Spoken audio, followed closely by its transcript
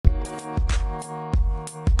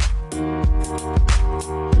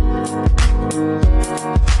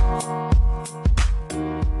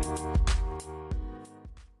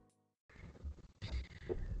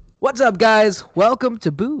What's up, guys? Welcome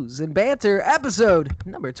to Booze and Banter, episode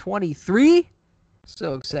number 23.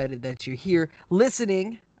 So excited that you're here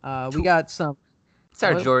listening. We got some. It's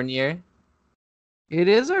our What? Jordan year. It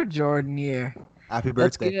is our Jordan year. Happy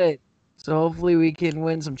That's birthday. good. So hopefully we can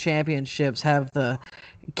win some championships, have the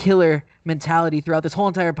killer mentality throughout this whole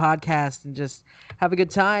entire podcast, and just have a good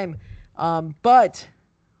time. But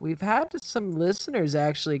we've had some listeners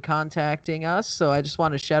actually contacting us, so I just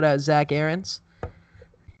want to shout out Zach Aarons.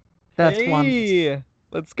 That's one. Hey,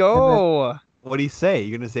 let's go. What do you say?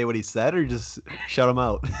 You gonna say what he said or just shut him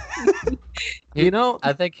out?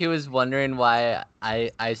 I think he was wondering why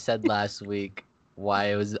I said last week why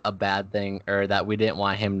it was a bad thing, or that we didn't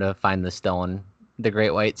want him to find the stone, the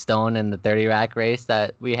Great White Stone in the 30 rack race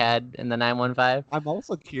that we had in the 915. I'm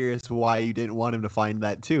also curious why you didn't want him to find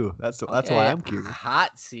that too. That's why I'm curious.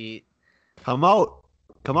 Hot seat. Come out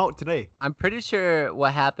today. I'm pretty sure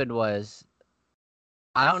what happened was,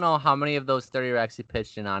 I don't know how many of those 30 racks he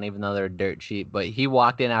pitched in on, even though they're dirt cheap, but he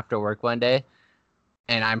walked in after work one day,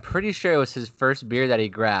 and I'm pretty sure it was his first beer that he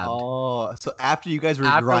grabbed. Oh, so after you guys were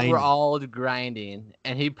After grinding. we're all grinding,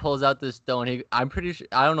 and he pulls out this stone. I'm pretty sure,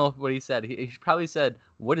 I don't know what he said. He probably said,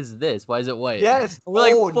 "What is this? Why is it white?" Yes. And we're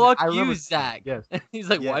like, "Fuck I you, remember- Zach." Yes. He's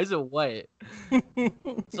like, Yes. "Why is it white?"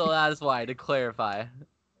 So that's why, to clarify.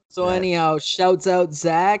 So Yeah. anyhow, shouts out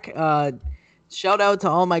Zach. Shout out to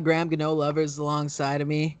all my Graham Gano lovers alongside of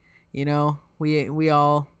me. You know, we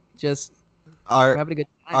all just we're Are having a good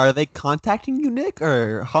time. are they contacting you, Nick?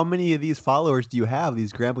 Or how many of these followers do you have?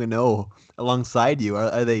 These Graham Gano alongside you?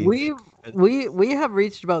 Are they We have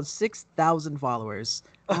reached about 6,000 followers.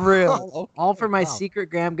 real? All for my Wow. secret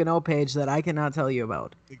Graham Gano page that I cannot tell you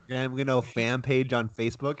about. The Graham Gano fan page on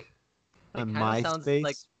Facebook, It on kind of sounds MySpace.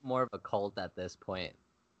 like more of a cult at this point.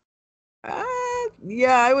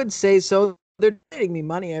 Yeah, I would say so. They're paying me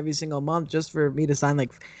money every single month just for me to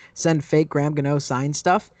send fake Graham Gano sign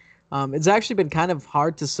stuff. It's actually been kind of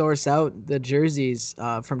hard to source out the jerseys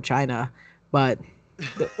from China, but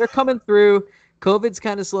they're coming through. COVID's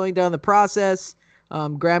kind of slowing down the process.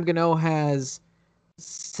 Graham Gano has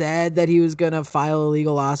said that he was gonna file a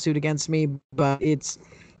legal lawsuit against me, but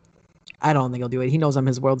I don't think he'll do it. He knows I'm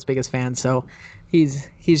his world's biggest fan, so he's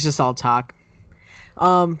just all talk.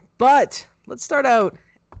 But let's start out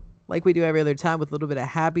like we do every other time with a little bit of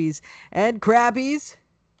happies and crappies.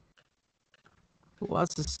 Who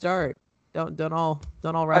wants to start? Don't all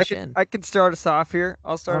rush in. I can start us off here.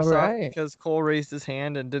 I'll start us Alright. off because Cole raised his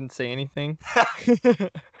hand and didn't say anything.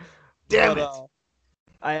 Damn But, it.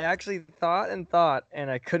 I actually thought, and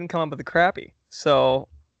I couldn't come up with a crappy. So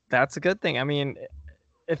that's a good thing. I mean,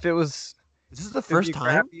 if it was Is this the it'd first be time?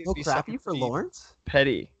 crappy, No it'd be crappy for something Lawrence?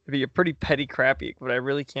 petty, it'd be a pretty petty crappy, but I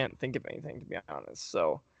really can't think of anything, to be honest.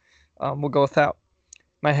 So we'll go with that.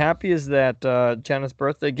 My happy is that Jenna's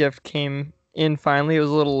birthday gift came in finally. It was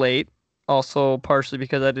a little late. Also, partially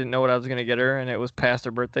because I didn't know what I was going to get her, and it was past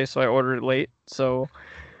her birthday, so I ordered it late. So,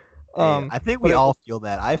 Hey, I think we but it- all feel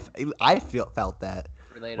that. I felt that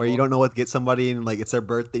Relatable. where you don't know what to get somebody and like it's their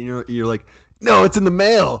birthday. And you're like, no, it's in the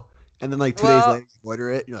mail. And then like 2 days Well- later, you order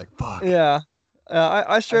it. And you're like, fuck. yeah,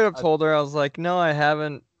 I straight up I- told her, I was like, no, I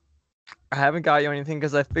haven't got you anything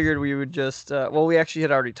because I figured we would just. Well, we actually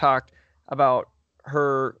had already talked about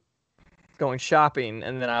her going shopping,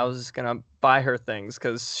 and then I was just gonna buy her things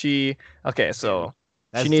because she. Okay, so.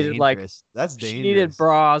 That's she needed, like, dangerous. That's dangerous. She needed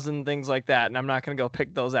bras and things like that, and I'm not gonna go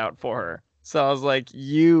pick those out for her. So I was like,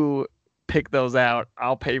 "You pick those out.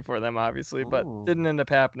 I'll pay for them, obviously," but Ooh. didn't end up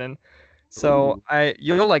happening. So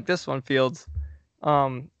you'll like this one, Fields.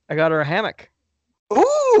 I got her a hammock.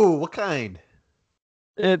 Ooh, what kind?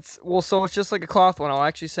 So it's just like a cloth one. I'll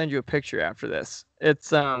actually send you a picture after this.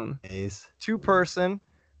 It's Ace. 2-person.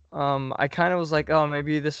 I kind of was like, oh,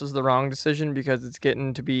 maybe this was the wrong decision because it's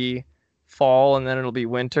getting to be fall and then it'll be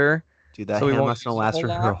winter. Dude, that So we won't hammock's gonna use it a last whole for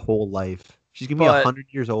her lot? whole life. She's gonna be But- 100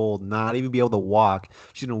 years old, not even be able to walk.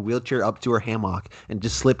 She's gonna wheelchair up to her hammock and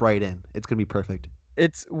just slip right in. It's gonna be perfect.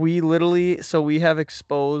 We have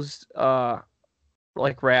exposed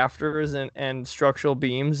like rafters and structural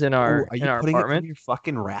beams in Ooh, our are you in our putting it apartment. in your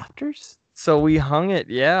fucking rafters? So we hung it,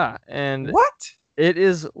 yeah, and What? it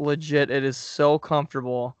is legit. It is so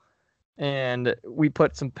comfortable, and we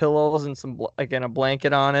put some pillows and a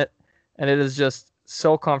blanket on it, and it is just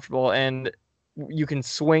so comfortable. And you can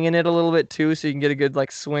swing in it a little bit too, so you can get a good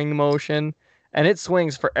like swing motion. And it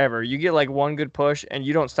swings forever. You get like one good push, and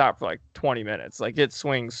you don't stop for like 20 minutes. Like it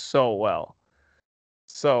swings so well.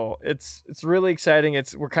 So it's really exciting.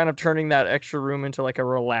 We're kind of turning that extra room into like a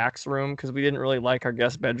relax room because we didn't really like our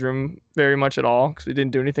guest bedroom very much at all because we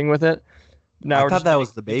didn't do anything with it. Now I we're thought just that getting-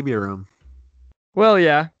 was the baby room. Well,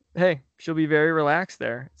 yeah, hey, she'll be very relaxed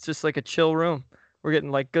there. It's just like a chill room. We're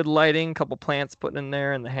getting like good lighting, couple plants putting in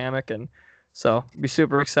there in the hammock, and so it'll be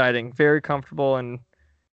super exciting, very comfortable, and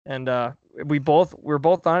we're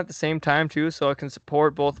both on at the same time too, so it can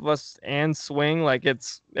support both of us and swing. Like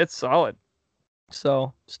it's solid.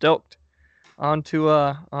 So stoked. On to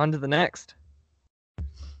the next.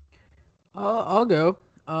 I'll go.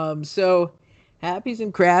 So happies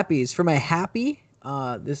and crappies. For my happy,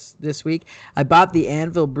 this week, I bought the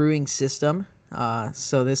Anvil Brewing System.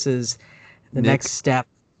 So this is the Nick, next step.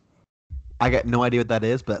 I got no idea what that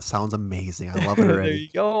is, but that sounds amazing. I love it There already. you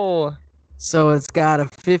go. So it's got a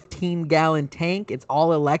 15-gallon tank. It's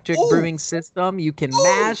all electric brewing system. You can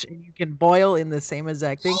mash and you can boil in the same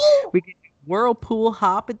exact thing. We can do Whirlpool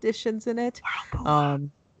hop additions in it.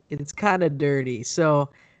 It's kind of dirty. So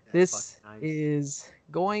this is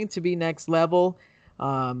going to be next level.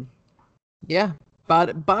 Yeah,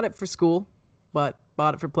 bought it for school, but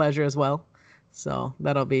bought it for pleasure as well. So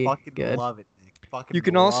that'll be Fucking good. love it, Nick. Fucking You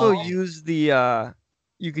can also love it. use the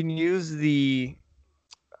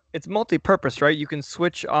it's multi-purpose, right? You can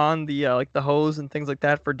switch on the like the hose and things like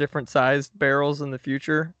that for different sized barrels in the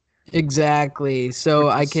future. Exactly. So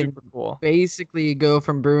which I is can super cool. basically go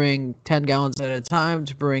from brewing 10 gallons at a time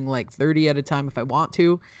to brewing like 30 at a time if I want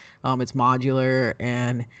to. It's modular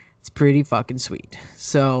and it's pretty fucking sweet.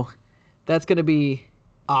 So that's gonna be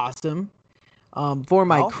awesome. For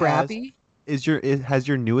my How crappy, has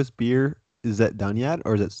your newest beer, is that done yet,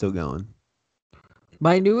 or is it still going?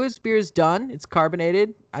 my newest beer is done. It's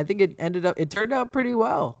carbonated. I think it turned out pretty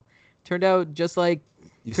well. Turned out just like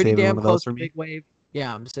You pretty saving damn one of close those for to me? Big Wave.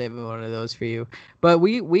 Yeah, I'm saving one of those for you. But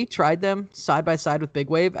we tried them side by side with Big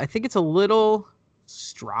Wave. I think it's a little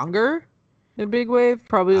stronger than Big Wave.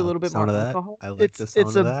 Probably I a like little the bit more sound of that. alcohol. I like the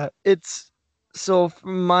sound of that. It's so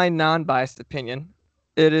from my non-biased opinion,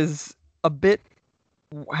 it is a bit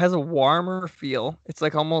has a warmer feel. It's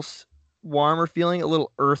like almost warmer feeling, a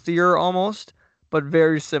little earthier almost, but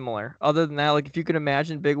very similar. Other than that, like if you can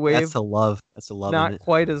imagine Big Wave, That's the love. That's the love in not it.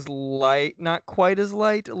 quite as light,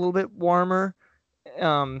 a little bit warmer.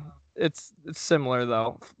 It's similar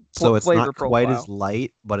though. So it's Flavor not quite as profile.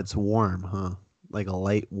 light, but it's warm, huh? Like a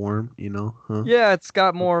light warm, huh? Yeah, it's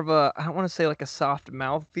got more of a, I don't want to say like a soft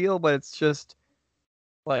mouth feel, but it's just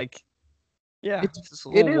like, yeah, It's it's just a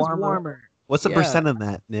it little is warmer. warmer. What's the Yeah. percent of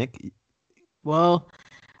that, Nick? Well,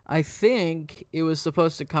 I think it was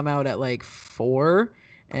supposed to come out at like 4,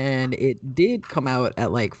 and it did come out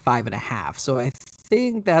at like 5.5. So I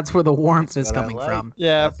think that's where the warmth is What I coming like. from.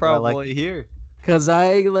 Yeah, That's what I like to probably. hear. Cause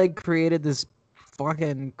I like created this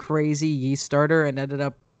fucking crazy yeast starter and ended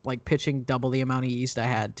up like pitching double the amount of yeast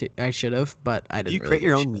I should have, but I Do didn't you really create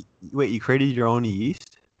your give a own? shit. Wait, you created your own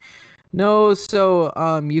yeast? No, so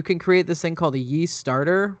you can create this thing called a yeast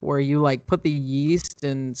starter where you like put the yeast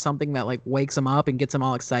in something that like wakes them up and gets them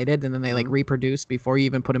all excited, and then they like Mhm. reproduce before you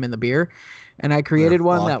even put them in the beer. And I They're created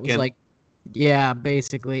one that was fucking- like, yeah,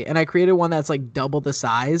 basically. And I created one that's like double the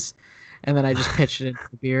size, and then I just pitched it into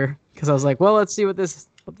the beer because I was like, well, let's see what this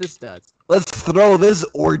does. Let's throw this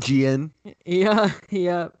orgy in. Yeah,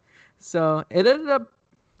 yeah. So it ended up.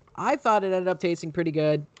 I thought it ended up tasting pretty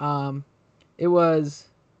good. It was.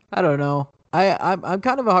 I don't know. I'm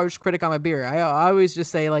kind of a harsh critic on my beer. I always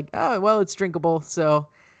just say like, oh well, it's drinkable, so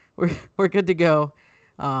we're good to go.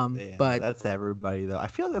 Yeah, But that's everybody though. I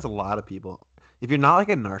feel like there's a lot of people. If you're not like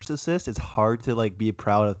a narcissist, it's hard to like be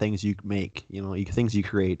proud of things you make. Things you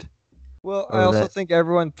create. Well, I Or also that- think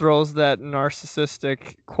everyone throws that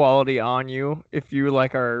narcissistic quality on you if you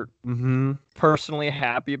like are Mm-hmm. personally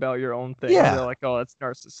happy about your own thing. Yeah. They're like, oh, that's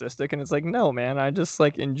narcissistic. And it's like, no, man, I just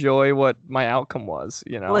like enjoy what my outcome was,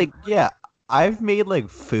 you know? Like, yeah, I've made like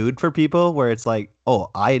food for people where it's like,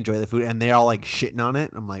 oh, I enjoy the food, and they're all like shitting on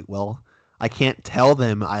it. I'm like, well, I can't tell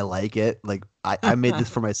them I like it. Like, I made this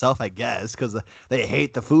for myself, I guess, because they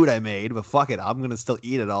hate the food I made. But fuck it, I'm gonna still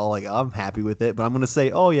eat it all. Like, I'm happy with it, but I'm gonna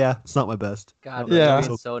say, oh yeah, it's not my best. God, Yeah. you're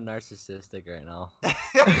being so narcissistic right now.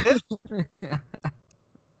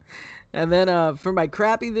 and then for my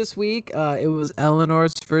crappy this week, it was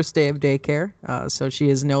Eleanor's first day of daycare. So she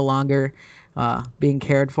is no longer being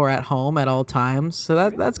cared for at home at all times. So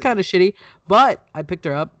that's kind of shitty. But I picked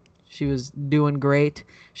her up. She was doing great.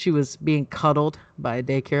 She was being cuddled by a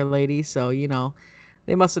daycare lady. So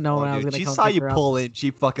they must have known Oh, when I was dude, gonna she come saw pick you her up. pull in. She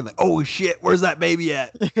fucking like, oh shit, where's that baby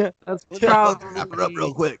at? That's Wrap her up probably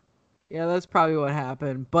real quick. Yeah, that's probably what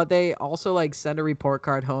happened. But they also like send a report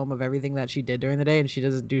card home of everything that she did during the day, and she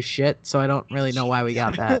doesn't do shit. So I don't really know why we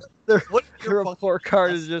got that. the, What the your fucking report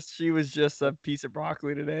card ass is just, she was just a piece of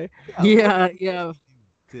broccoli today. Yeah, yeah.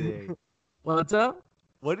 today? What's up?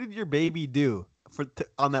 What did your baby do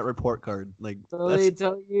on that report card. Like, So they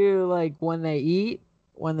tell you like when they eat,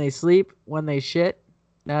 when they sleep, when they shit.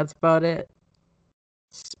 That's about it.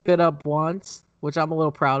 Spit up once, which I'm a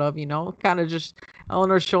little proud of. Kind of just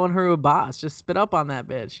Eleanor's showing her a boss. Just spit up on that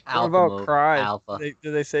bitch. What Alpha about move. cries? Alpha.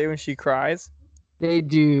 Do they say when she cries? They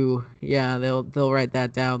do. Yeah, they'll write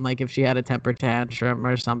that down. Like if she had a temper tantrum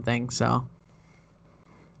or something. So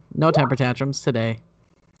no temper tantrums today.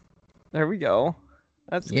 There we go.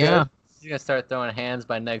 That's Yeah. good. She's gonna start throwing hands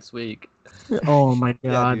by next week. Oh my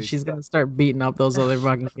god, dude. she's gonna start beating up those other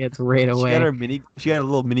fucking kids right She away. got her She got her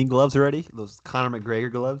little mini gloves already. Those Conor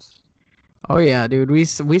McGregor gloves. Oh yeah, dude. We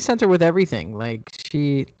sent her with everything. Like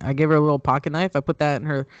I gave her a little pocket knife. I put that in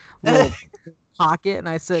her little pocket, and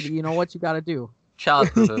I said, you know what you got to do.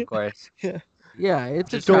 Childproof, of course. Yeah,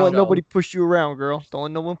 it's Just a Don't let child. nobody push you around, girl. Don't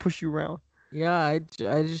let no one push you around. Yeah, I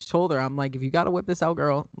just told her, I'm like, if you got to whip this out,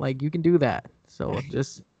 girl, like you can do that. So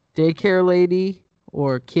just daycare lady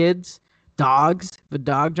or kids, dogs. If a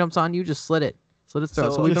dog jumps on you, just slit its throat.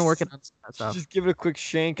 So we've been just- working on that stuff. Just give it a quick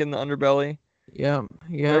shank in the underbelly. Yeah.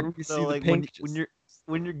 Wherever we see So the like pink.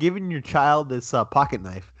 when you're giving your child this pocket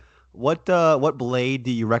knife, what blade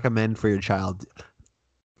do you recommend for your child?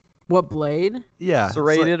 What blade? Yeah, so,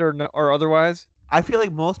 like, serrated or otherwise. I feel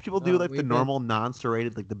like most people do Oh, like the we've been- normal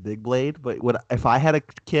non-serrated, like the big blade. But if I had a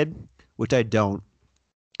kid, which I don't,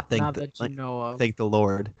 Not that you know of. thank the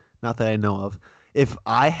Lord, not that I know of. If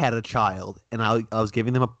I had a child and I was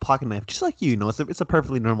giving them a pocket knife, just like it's a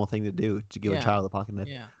perfectly normal thing to do to give a Yeah. child a pocket knife.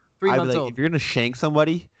 Yeah. I'd 3 be months like, old. if you're gonna shank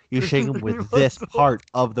somebody, you shank them with 3 this months old. part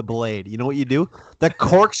of the blade. You know what you do? The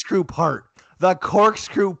corkscrew part. The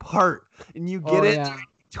corkscrew part, and you get Oh, it. yeah.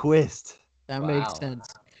 Twist. That Wow. makes sense.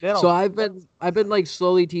 That'll- So I've been like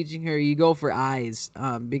slowly teaching her you go for eyes,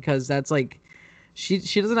 because that's like she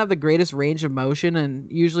doesn't have the greatest range of motion,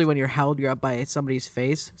 and usually when you're held, you're up by somebody's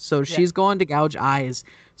face. So she's going to gouge eyes.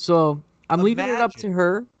 So I'm leaving it up to Imagine.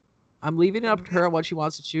 her. I'm leaving it up to her on what she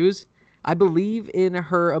wants to choose. I believe in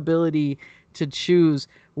her ability to choose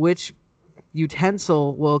which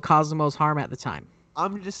utensil will cause the most harm at the time.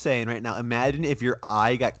 I'm just saying right now. Imagine if your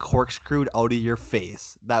eye got corkscrewed out of your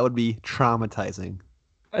face. That would be traumatizing.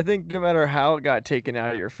 I think no matter how it got taken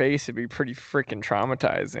out of your face, it'd be pretty freaking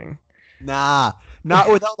traumatizing. Nah, not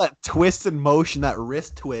without that twist and motion, that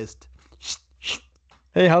wrist twist.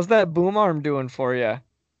 Hey, how's that boom arm doing for you?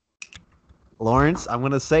 Lawrence, I'm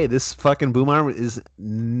gonna say this fucking boom arm is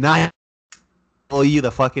not. Owe you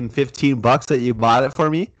the fucking $15 that you bought it for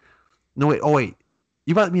me. No wait,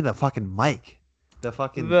 you bought me the fucking mic, the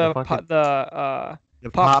The pop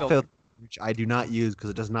pop filter, filter. which I do not use because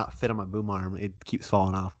it does not fit on my boom arm. It keeps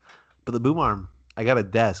falling off. But the boom arm, I got a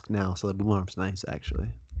desk now, so the boom arm's nice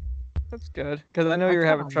actually. That's good, because I know you're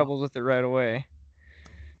having troubles with it right away.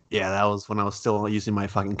 Yeah, that was when I was still using my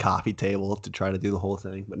fucking coffee table to try to do the whole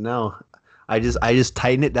thing. But now, I just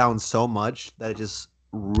tightened it down so much that it just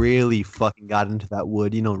really fucking got into that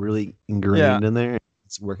wood, really ingrained in there.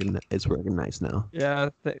 It's working nice now. Yeah,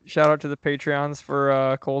 shout out to the Patreons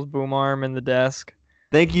for Cole's boom arm and the desk.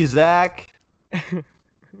 Thank you, Zach.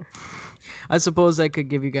 I suppose I could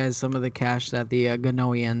give you guys some of the cash that the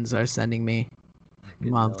Ganoians are sending me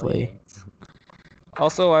monthly.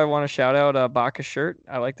 Also, I want to shout out Baka's shirt.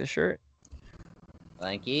 I like the shirt.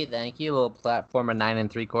 Thank you. Little platform of 9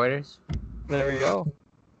 3/4. There you go.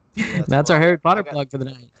 That's our Harry Potter plug for the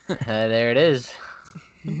night. There it is.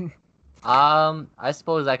 I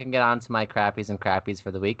suppose I can get on to my crappies and crappies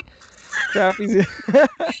for the week. Crappies.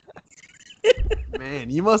 Man,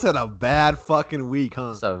 you must have had a bad fucking week,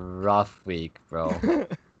 huh? It's a rough week, bro.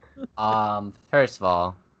 First of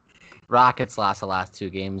all, Rockets lost the last 2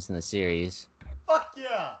 games in the series. Fuck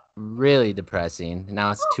yeah! Really depressing.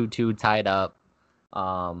 Now it's 2-2 tied up.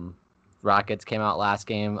 Rockets came out last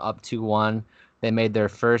game up 2-1. They made their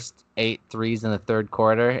first 8 threes in the third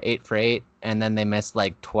quarter, 8 for 8, and then they missed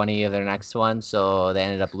like 20 of their next one, so they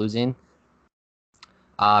ended up losing.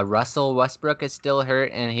 Russell Westbrook is still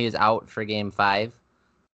hurt, and he's out for Game 5.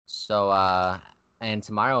 So, and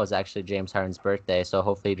tomorrow is actually James Harden's birthday, so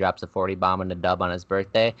hopefully he drops a 40 bomb and a dub on his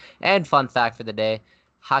birthday. And fun fact for the day,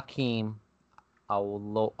 Hakeem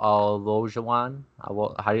Olajuwon,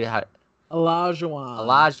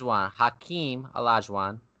 Hakeem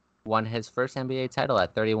Olajuwon won his first NBA title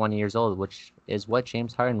at 31 years old, which is what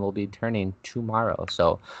James Harden will be turning tomorrow.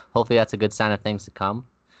 So hopefully that's a good sign of things to come.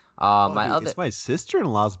 It's my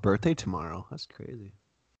sister-in-law's birthday tomorrow. That's crazy.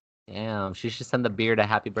 Damn, she should send the beard a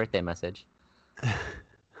happy birthday message.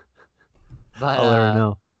 But I'll let her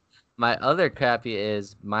know. My other crappy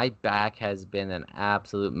is my back has been an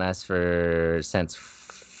absolute mess since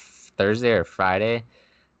Thursday or Friday.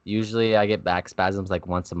 Usually I get back spasms like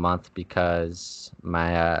once a month because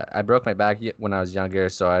I broke my back when I was younger,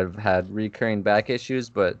 so I've had recurring back issues,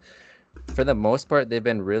 but for the most part they've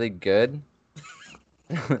been really good.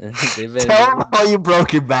 They've been Tell them how you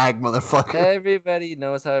broke your back, motherfucker. Everybody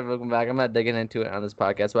knows how I broke my back. I'm not digging into it on this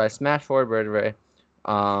podcast, but I smashed forward vertebrae.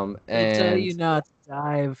 They tell you And not to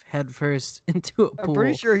dive headfirst into a pool. I'm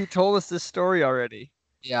pretty sure he told us this story already.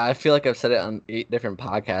 yeah, I feel like I've said it on 8 different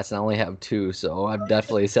podcasts and I only have 2, so I've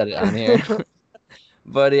definitely said it on here.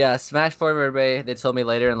 But yeah, smash forward vertebrae. They told me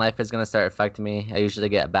later in life it's gonna start affecting me. I usually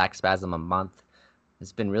get a back spasm a month.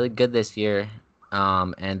 It's been really good this year.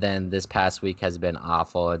 And then this past week has been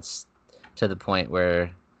awful. It's to the point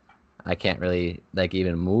where I can't really like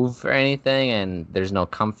even move or anything, and there's no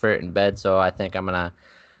comfort in bed. So I think I'm gonna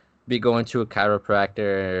be going to a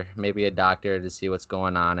chiropractor, maybe a doctor, to see what's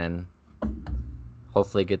going on and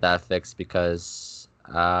hopefully get that fixed, because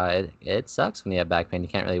it sucks when you have back pain. You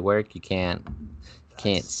can't really work. You can't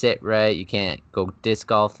sit right. You can't go disc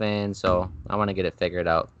golfing. So I want to get it figured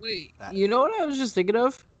out. Wait, you know what I was just thinking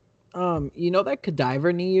of? You know that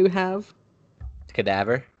cadaver knee you have?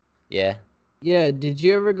 Cadaver? Yeah. Yeah, did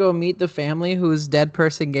you ever go meet the family whose dead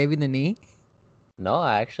person gave you the knee? No,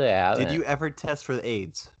 I haven't. Did you ever test for the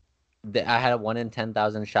AIDS? I had a 1 in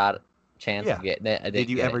 10,000 shot chance of getting it. Did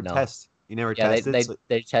you ever test? You never Yeah, tested?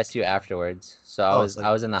 they test you afterwards. So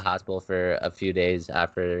I was in the hospital for a few days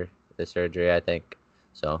after the surgery, I think.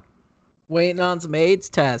 So Waiting on some AIDS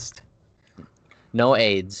test. no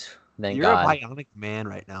AIDS. Thank You're God. a bionic man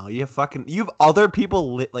right now. You have other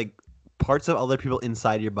people like parts of other people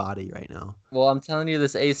inside your body right now. Well, I'm telling you,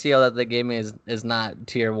 this ACL that they gave me is not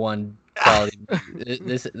tier 1 quality.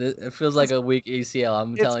 It feels like a weak ACL.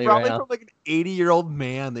 I'm telling you right now. It's probably from like an 80-year-old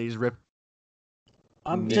man that he's ripped.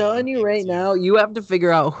 I'm telling you right now, you have to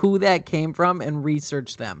figure out who that came from and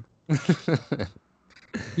research them.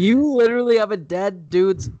 You literally have a dead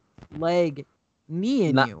dude's knee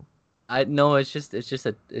in you. I know it's just the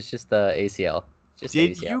ACL. Just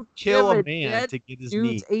Did ACL. you kill have a a man dead to get his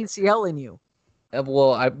knee? Dude's ACL in you.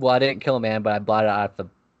 Well, I didn't kill a man, but I bought it off the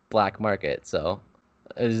black market, so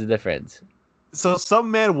there's a difference. So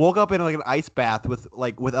some man woke up in like an ice bath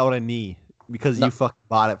without a knee because you fucking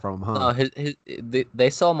bought it from him, huh? No, they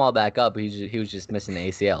sew him all back up. He was just missing the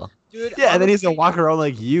ACL. Dude, Yeah, and then he's gonna walk around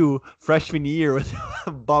like you freshman year with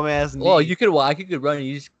a bum ass knee. Well, you could walk, you could run.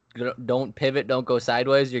 You just don't pivot, don't go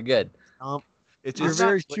sideways. You're good. It's You're just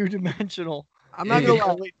very two-dimensional. I'm not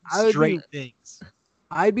gonna lie. straight things.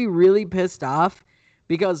 I'd be really pissed off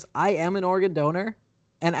because I am an organ donor,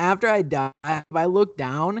 and after I die, if I look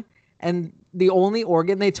down and the only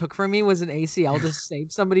organ they took from me was an ACL to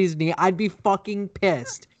save somebody's knee, I'd be fucking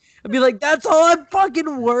pissed. I'd be like, that's all I'm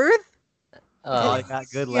fucking worth? I got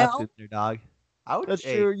good left in there, dog. That's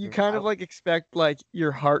true. You kind of like expect like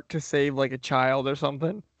your heart to save like a child or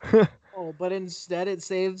something. Oh, but instead it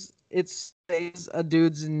saves a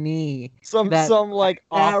dude's knee. Some like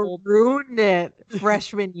That awful. ruined it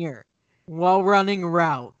freshman year while running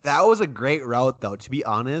route. That was a great route, though. To be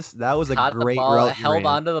honest, that was a Caught the great ball, route. held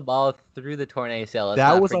onto the ball through the torn ACL. Let's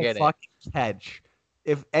That not was forget a fucking catch.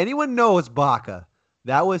 If anyone knows Baca,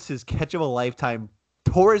 that was his catch of a lifetime.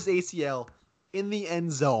 Tore his ACL in the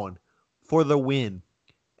end zone for the win,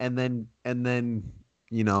 and then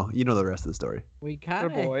you know the rest of the story. We kind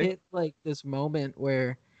of boy. hit like this moment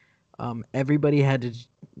where everybody had to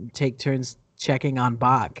take turns checking on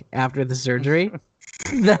Bach after the surgery.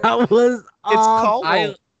 That was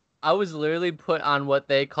awful. I was literally put on what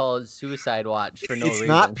they call suicide watch for no reason.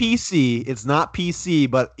 It's not PC,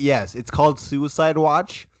 but yes, it's called suicide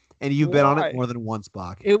watch, and you've been on Why? it more than once,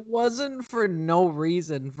 Bach. It wasn't for no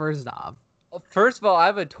reason, first off. First of all, I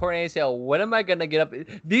have a torn ACL. When am I gonna get up?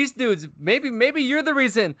 These dudes, maybe you're the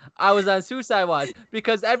reason I was on suicide watch,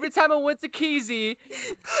 because every time I went to Keezy,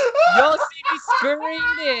 y'all see me scurrying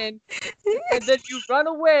in, and then you run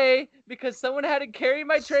away because someone had to carry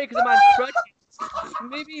my tray because I'm on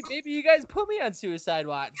crutches. Maybe you guys put me on suicide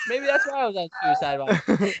watch. Maybe that's why I was on suicide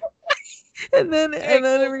watch. And then Hey, I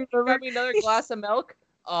Cole, remember grab me another glass of milk.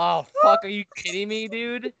 Oh fuck! Are you kidding me,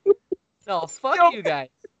 dude? No, fuck you guys.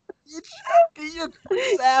 Get your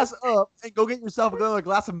ass up and go get yourself another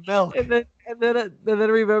glass of milk. and then I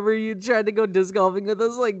remember you tried to go disc golfing with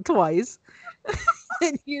us like twice.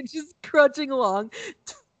 And you're just crutching along.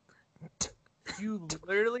 You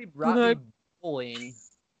literally brought me bowling.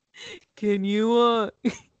 Can you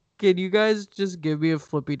guys just give me a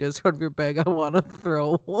flippy disc out of your bag? I want to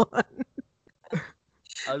throw one.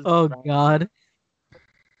 Oh God.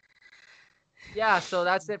 Yeah, so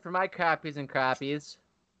that's it for my crappies and crappies.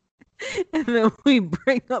 And then we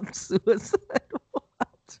bring up suicide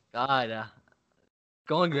watch. God,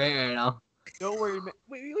 Going great right now. Don't worry, man.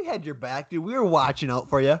 We had your back, dude. We were watching out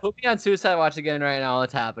for you. Put me on Suicide Watch again right now.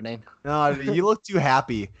 What's happening? No, you look too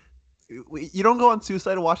happy. You don't go on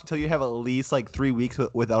Suicide Watch until you have at least like 3 weeks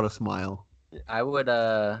without a smile. I would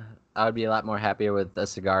be a lot more happier with a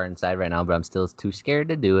cigar inside right now, but I'm still too scared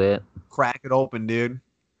to do it. Crack it open, dude.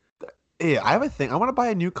 Hey, I have a thing. I want to buy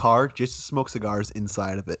a new car just to smoke cigars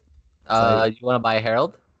inside of it. You want to buy a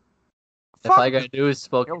Herald? If all you gotta do is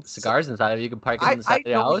smoke cigars inside of it, you can park it on the side of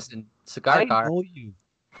your house and cigar car. I know you.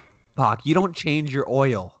 Bach, you don't change your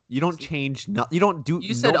oil. You don't change. You don't do.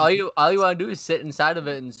 You said all you want to do is sit inside of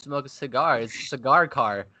it and smoke a cigar. It's a cigar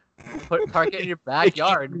car. Park it in your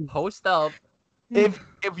backyard. Post up. If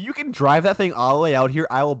you can drive that thing all the way out here,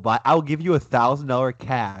 I'll give you $1,000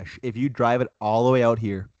 cash if you drive it all the way out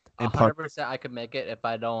here. 100% I could make it if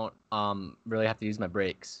I don't really have to use my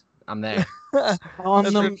brakes. I'm there. That's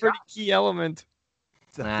a pretty key element.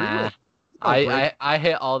 Nah, I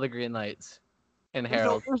hit all the green lights in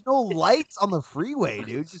Herald. There's no lights on the freeway,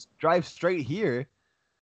 dude. Just drive straight here,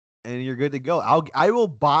 and you're good to go. I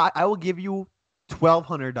will give you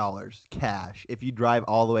 $1,200 cash if you drive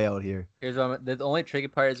all the way out here. Here's what the only tricky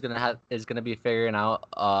part is gonna be figuring out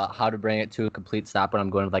how to bring it to a complete stop when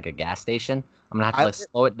I'm going to like a gas station. I'm gonna have to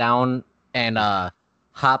slow it down and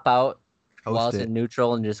hop out while it's in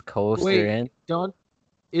neutral and just coast in.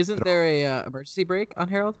 Isn't there a emergency brake on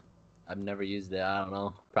Herald? I've never used it. I don't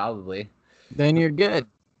know. Probably. Then you're good.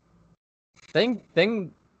 The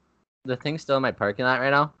thing's still in my parking lot right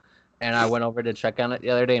now, and I went over to check on it the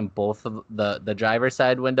other day, and both of the driver's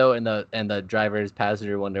side window and the driver's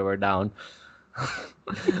passenger window were down.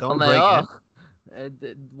 Don't break it.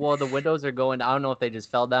 Well, the windows are going. I don't know if they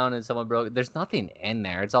just fell down and someone broke. There's nothing in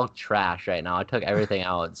there. It's all trash right now. I took everything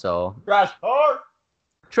out. So trash car.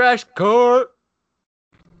 Trash car.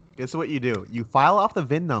 Guess what you do? You file off the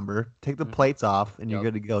VIN number, take the plates off, and you're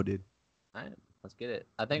good to go, dude. All right, let's get it.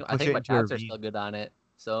 I think my tabs are still good on it.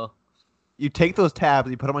 So you take those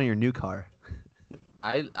tabs, you put them on your new car.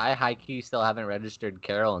 I high key still haven't registered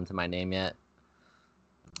Carol into my name yet.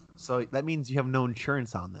 So that means you have no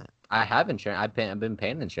insurance on that. I have insurance. I've been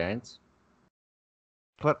paying insurance.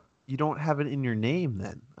 But you don't have it in your name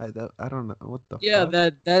then. I don't know what the. Yeah,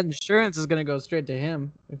 fuck? that insurance is gonna go straight to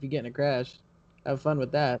him if you get in a crash. Have fun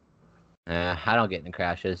with that. I don't get in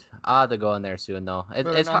crashes. I'll have to go in there soon though.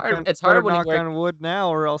 It's hard. It's hard hard when knock you work on wood now,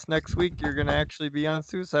 or else next week you're gonna actually be on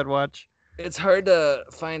Suicide Watch. It's hard to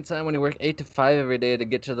find time when you work 8 to 5 every day to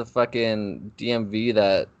get to the fucking DMV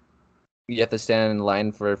that you have to stand in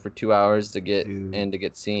line for 2 hours to get in to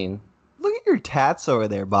get seen. Look at your tats over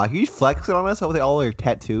there, Bach. You flexing on us with all your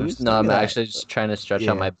tattoos? No, I'm actually just trying to stretch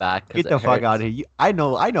out my back. Get the fuck out of here. I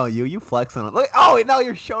know you. You flexing on. Look. Oh, now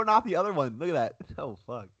you're showing off the other one. Look at that. Oh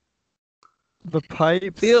fuck. The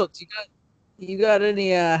pipes. Fields, you got any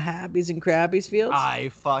happies and crappies, Fields? I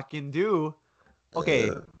fucking do.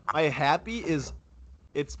 Okay, my happy is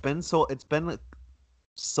it's been so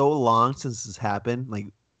long since this happened,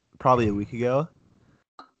 like probably a week ago.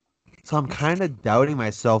 So I'm kind of doubting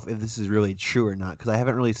myself if this is really true or not because I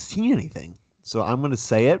haven't really seen anything. So I'm gonna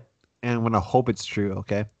say it and I'm gonna hope it's true.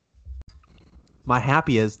 Okay. My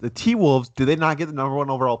happy is the T-Wolves. Did they not get the #1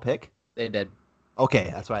 overall pick? They did. Okay,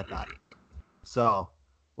 that's what I thought. So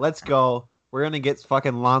let's go. We're gonna get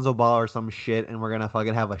fucking Lonzo Ball or some shit, and we're gonna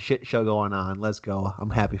fucking have a shit show going on. Let's go. I'm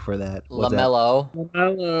happy for that. LaMelo.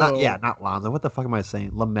 Not Lonzo. What the fuck am I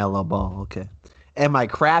saying? LaMelo Ball. Okay. And my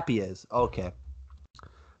crappy is okay.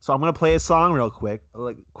 So I'm gonna play a song real quick,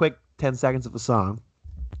 like quick 10 seconds of a song,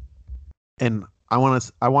 and I want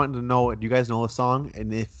to know. Do you guys know the song?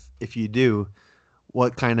 And if you do,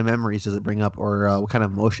 what kind of memories does it bring up, or what kind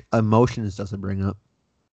of emotions does it bring up?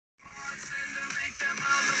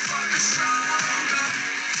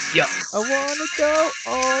 Yep. I wanna go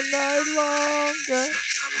all night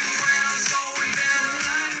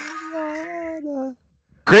longer.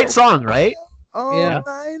 Great song, right? All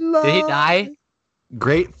night long. Did he die?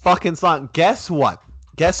 Great fucking song. Guess what?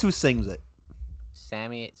 Guess who sings it?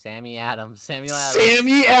 Sammy Adams. Samuel Adams.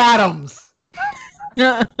 Sammy Adams.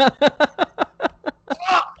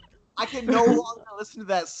 I can no longer listen to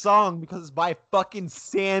that song because it's by fucking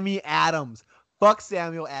Sammy Adams. Fuck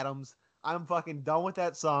Samuel Adams. I'm fucking done with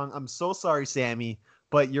that song. I'm so sorry, Sammy,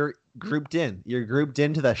 but you're grouped in. You're grouped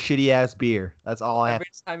into the shitty ass beer. That's all I have.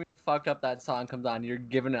 Every time you fucked up that song comes on, you're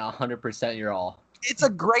giving it 100% your all. It's a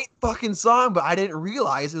great fucking song, but I didn't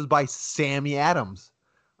realize it was by Sammy Adams.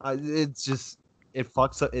 It's just it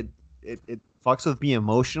fucks up. It fucks with me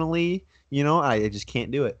emotionally. You know, I just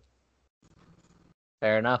can't do it.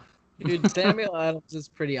 Fair enough. Dude, Samuel Adams is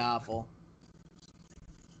pretty awful.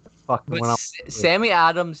 Fucking But Sammy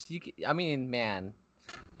Adams, man,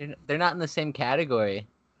 They're not in the same category.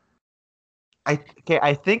 I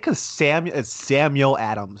think it's Samuel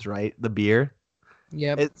Adams, right? The beer.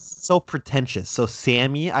 Yep. It's so pretentious. So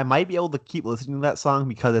Sammy, I might be able to keep listening to that song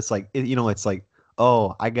because it's like it's like,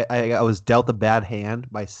 oh, I was dealt a bad hand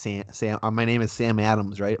by Sam. My name is Sam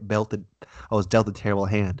Adams, right? I was dealt a terrible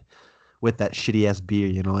hand with that shitty ass beer.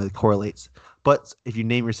 It correlates. But if you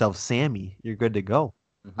name yourself Sammy, you're good to go.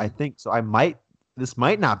 I think so. This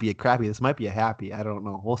might not be a crappy. This might be a happy. I don't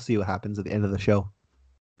know. We'll see what happens at the end of the show.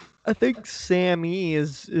 I think Sammy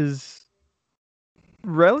is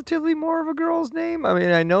relatively more of a girl's name. I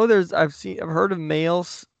mean, I know I've heard of male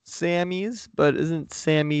Sammys, but isn't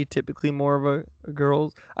Sammy typically more of a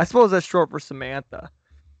girl's? I suppose that's short for Samantha.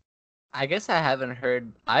 I guess I haven't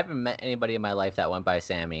met anybody in my life that went by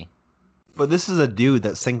Sammy. But this is a dude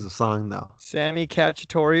that sings a song though. Sammy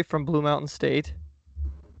Cacciatore from Blue Mountain State.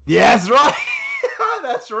 Yeah, that's right.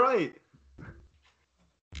 That's right.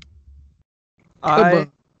 I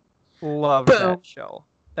loved that show.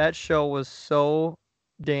 That show was so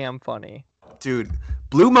damn funny. Dude,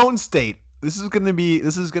 Blue Mountain State. This is gonna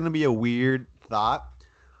be a weird thought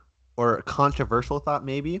or a controversial thought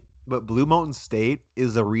maybe, but Blue Mountain State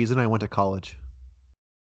is the reason I went to college.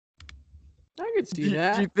 I could see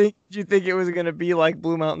that. Do you think it was gonna be like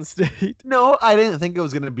Blue Mountain State? No, I didn't think it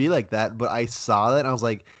was gonna be like that, but I saw that and I was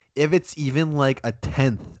like, if it's even like a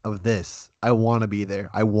 10th of this, I want to be there.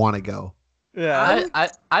 I want to go. Yeah,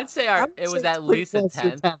 I'd say it was at least a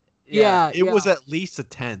 10th. Yeah, it was at least a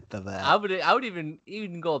 10th of that. I would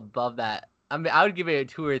even go above that. I mean, I would give it a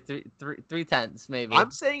 2 or 3 tenths maybe.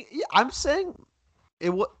 I'm saying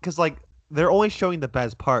it because like they're only showing the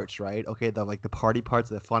best parts, right? Okay, the party parts,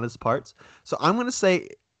 the funnest parts. So I'm gonna say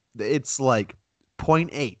it's like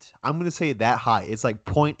 0.8. I'm gonna say that high. It's like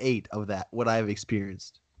 0.8 of that what I've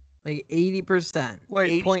experienced. Like 80%.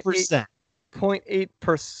 Wait, 80%.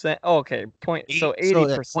 0.8%. Okay, so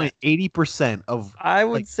 80%. 80% of. I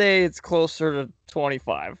would say it's closer to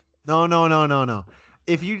 25. No.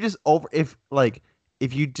 If you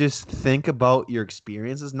just think about your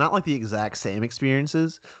experiences, not like the exact same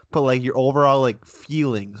experiences, but like your overall like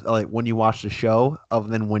feelings, like when you watch the show, of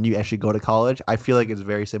then when you actually go to college, I feel like it's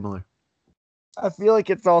very similar. I feel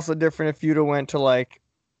like it's also different if you'd have went to like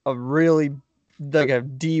a really like a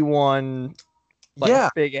D1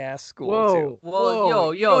 big ass school too. Whoa,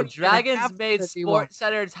 yo, Dragons made Sports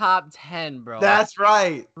Center top 10, bro. That's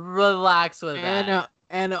right. Relax with that.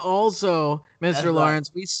 And also, Mr.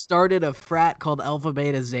 Lawrence, we started a frat called Alpha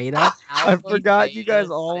Beta Zeta. I forgot you guys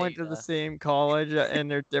all went to the same college and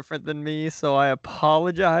they're different than me, so I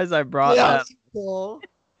apologize. I brought that.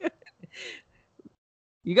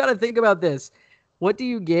 You got to think about this. What do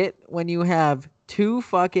you get when you have 2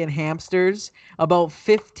 fucking hamsters, about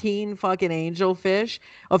 15 fucking angelfish,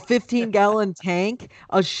 a 15-gallon tank,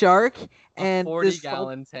 a shark, and a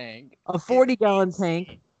 40-gallon tank? A 40-gallon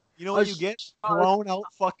tank. You know what you get? Thrown out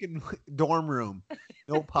fucking dorm room.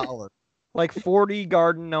 No power. Like 40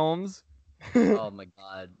 garden gnomes. Oh my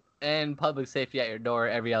god. And public safety at your door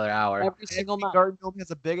every other hour. Every single night. Garden gnome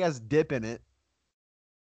has a big ass dip in it.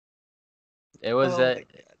 It was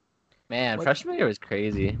freshman year was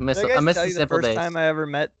crazy. I miss the simple days. The first time I ever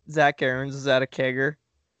met Zach Aarons was at a kegger.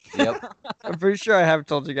 Yep. I'm pretty sure I have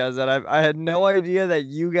told you guys that. I had no idea that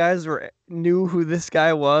you guys knew who this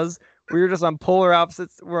guy was. We were just on polar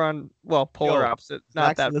opposites. We're on polar opposites.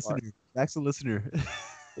 Not that far. That's a listener.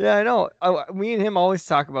 Yeah, I know. Me and him always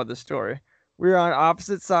talk about this story. We were on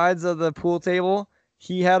opposite sides of the pool table.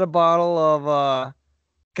 He had a bottle of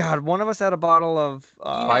one of us had a bottle of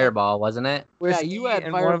Fireball, wasn't it? Yeah, you had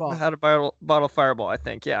and Fireball. one of us had a bottle of Fireball, I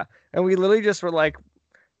think. Yeah, and we literally just were like,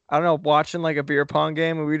 I don't know, watching like a beer pong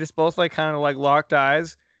game, and we just both like kind of like locked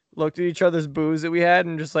eyes, looked at each other's booze that we had,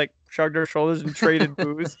 and just like shrugged our shoulders and traded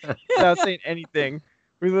booze without saying anything.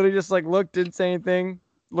 We literally just like looked, didn't say anything,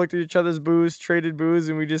 looked at each other's booze, traded booze,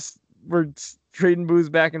 and we just were trading booze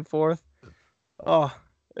back and forth. Oh,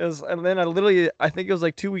 it was, and then I think it was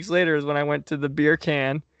like 2 weeks later is when I went to the beer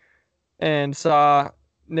can and saw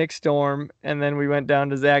Nick Storm, and then we went down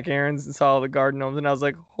to Zach Aarons and saw all the garden gnomes, and I was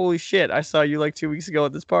like, holy shit, I saw you like 2 weeks ago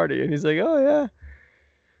at this party. And he's like, oh yeah.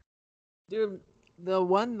 Dude, the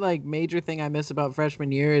one like major thing I miss about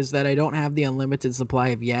freshman year is that I don't have the unlimited supply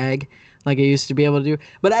of Yag like I used to be able to do.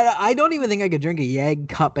 But I don't even think I could drink a Yag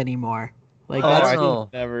cup anymore. Like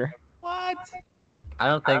that's never. What? I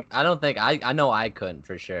don't think I know I couldn't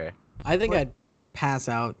for sure. I think I'd pass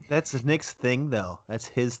out. That's Nick's thing though. That's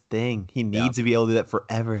his thing. He needs to be able to do that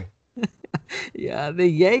forever. Yeah,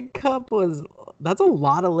 the Yag cup that's a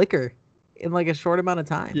lot of liquor in like a short amount of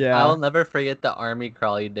time. Yeah. I'll never forget the army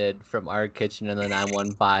crawl you did from our kitchen in the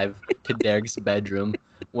 915 to Derek's bedroom.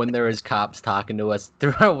 when there was cops talking to us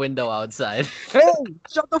through our window outside. Hey,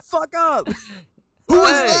 shut the fuck up! Who is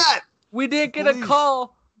Hey, that? We didn't get Police. a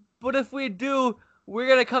call, but if we do, we're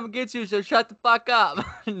gonna come get you. So shut the fuck up.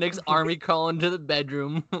 Nick's army crawling to the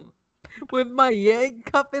bedroom. With my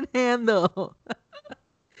yank cup in hand, though.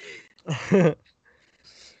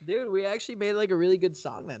 Dude, we actually made like a really good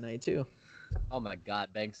song that night too. Oh my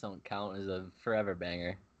god, Banks Don't Count is a forever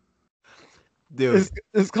banger. Dude,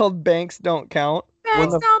 It's called Banks Don't Count. when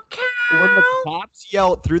the don't count. when the cops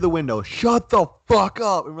yelled through the window, "Shut the fuck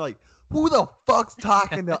up!" and we're like, "Who the fuck's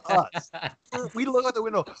talking to us?" We look out the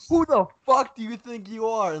window. Who the fuck do you think you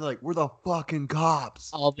are? And they're like, we're the fucking cops.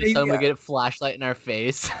 All of a sudden, we get a flashlight in our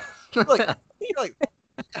face. like,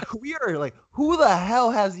 we are like, who the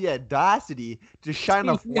hell has the audacity to shine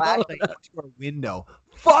a flashlight into our window?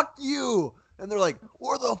 Fuck you! And they're like,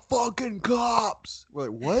 we're the fucking cops. We're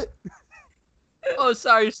like, what? Oh,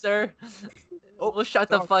 sorry, sir. Oh, We'll shut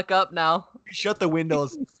the sorry. fuck up now. We shut the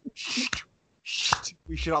windows.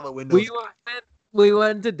 We shut all the windows. We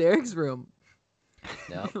went to Derek's room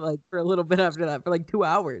Yeah. like for a little bit after that, for like 2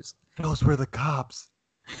 hours. Those were the cops.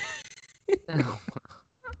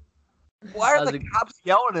 Why are That the was cops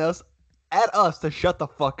yelling at us to shut the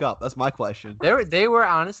fuck up? That's my question. They were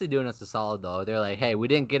honestly doing us a solid though. They're like, hey, we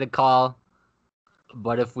didn't get a call,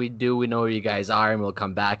 but if we do, we know where you guys are, and we'll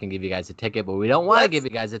come back and give you guys a ticket. But we don't want to Let's- give you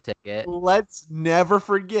guys a ticket. Let's never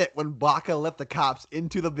forget when Baca let the cops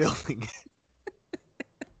into the building.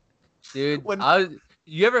 Dude, When-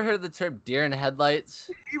 you ever heard of the term deer in headlights?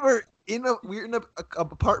 we were in a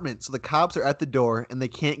apartment, so the cops are at the door and they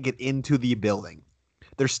can't get into the building.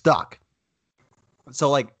 They're stuck. So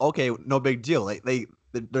like, okay, no big deal. They're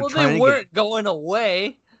Well, trying they to weren't going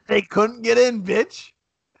away. they couldn't get in, bitch.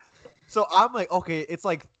 So I'm like, okay, it's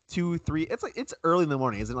like 2, 3. It's early in the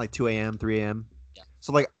morning. Isn't it like 2 a.m., 3 a.m.? Yeah.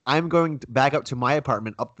 So like, I'm going back up to my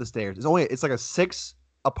apartment up the stairs. It's like a 6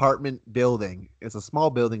 apartment building. It's a small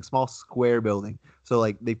building, small square building. So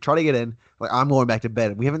like, they try to get in. Like, I'm going back to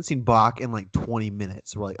bed. We haven't seen Bach in like 20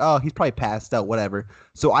 minutes. So we're like, oh, he's probably passed out, whatever.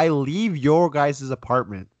 So I leave your guys'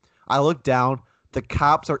 apartment. I look down. The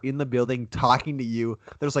cops are in the building talking to you.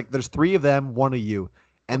 There's 3 of them, 1 of you.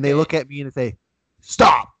 And they Okay. look at me and say,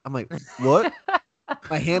 stop. I'm like, what?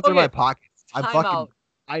 My hands are in my Okay, pockets. I'm Time fucking. out.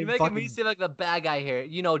 I'm You're making fucking. me seem like the bad guy here.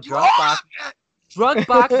 You know, drunk Bach. Drunk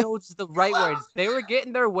Bach knows the right words. They were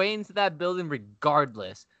getting their way into that building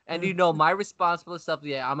regardless. And you know, my responsible stuff,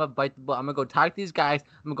 yeah, I'm gonna bite the bullet. I'm gonna go talk to these guys.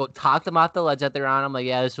 I'm gonna go talk them off the ledge that they're on. I'm like,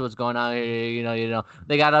 yeah, this is what's going on here. You know.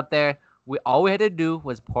 They got up there. All we had to do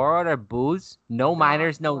was pour out our booze. No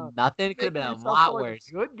minors, no nothing. It could have been a lot worse.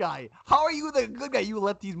 Good guy. How are you the good guy? You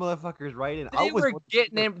let these motherfuckers right in. They were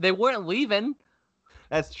getting in. They weren't leaving.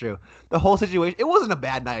 That's true. The whole situation. It wasn't a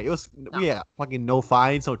bad night. It was. Yeah, fucking no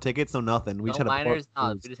fines, no tickets, no nothing. We No just had to pour minors.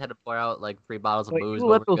 No, booze. we just had to pour out like 3 bottles of Like, booze. you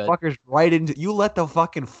but let we're those good. fuckers right into. You let the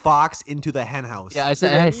fucking fox into the hen house. Yeah, I Did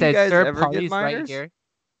said, any of you guys sir, ever get party's right minors? here.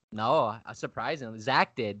 No, surprisingly,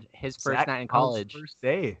 Zach did his first Zach night in on his college. First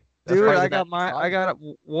day. That's Dude, right. I got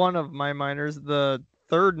one of my minors the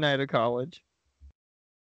 3rd night of college.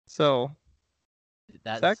 So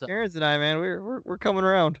That's Zach Aaron's and I, man, we're coming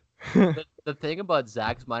around. the thing about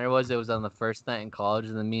Zach's minor was it was on the first night in college,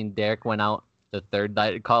 and then me and Derek went out the 3rd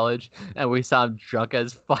night in college, and we saw him drunk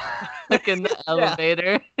as fuck in the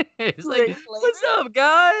elevator. He's like, "What's up,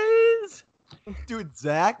 guys?" Dude,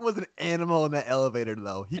 Zach was an animal in that elevator,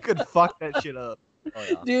 though. He could fuck that shit up. Oh,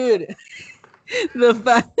 yeah. Dude, the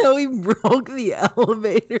fact that we broke the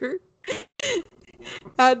elevator,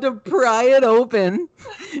 had to pry it open,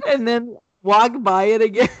 and then walk by it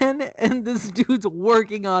again, and this dude's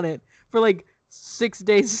working on it for like 6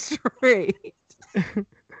 days straight.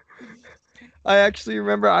 I actually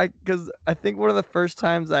remember because I think one of the first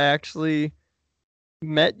times I actually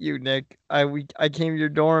met you, Nick, I came to your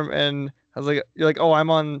dorm and I was like, you're like, oh, I'm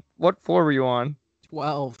on, what floor were you on?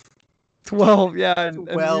 12. 12, yeah, and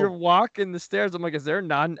we 12. were walking the stairs. I'm like, is there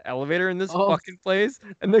not an elevator in this Oh. fucking place?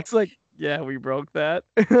 And Nick's like, yeah, we broke that.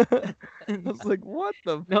 I was like, what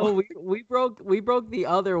the No, fuck? we broke the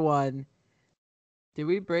other one. Did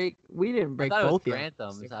we break? We didn't I break thought it was both yet.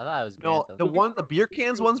 Granthams. I thought it was No, Granthams. the beer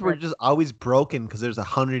cans ones were just always broken because there's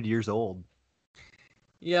 100 years old.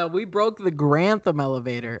 Yeah, we broke the Grantham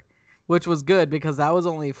elevator, which was good because that was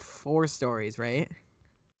only 4 stories, right?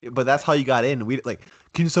 But that's how you got in. We like,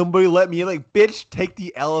 can somebody let me in? Like, bitch, take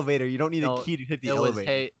the elevator. You don't need No, a key to take the It was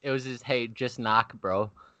elevator. it was just hey, just knock, bro.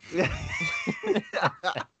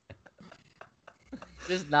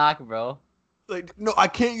 Just knock, bro. Like, no, I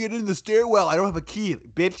can't get in the stairwell. I don't have a key.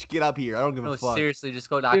 Bitch, get up here. I don't give No, a fuck. seriously, just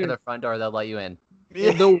go knock Dude. at the front door. They'll let you in.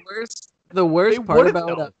 Yeah. The worst They part wouldn't,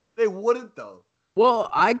 about though. They wouldn't though. Well,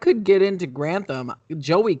 I could get into Grantham.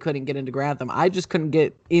 Joey couldn't get into Grantham. I just couldn't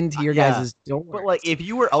get into your Yeah. guys' door. But like, if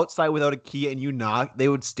you were outside without a key and you knock, they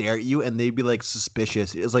would stare at you and they'd be like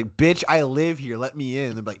suspicious. It's like, bitch, I live here. Let me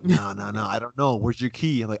in. They're like, no, I don't know. Where's your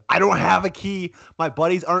key? I'm like, I don't have a key. My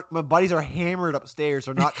buddies are hammered upstairs.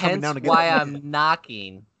 They're not coming Hence down to get why me. I'm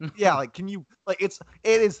knocking. Yeah, like, can you like it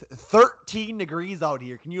is 13 degrees out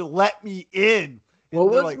here. Can you let me in? What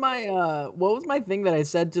And they're was like, my thing that I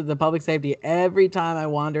said to the public safety every time I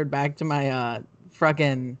wandered back to my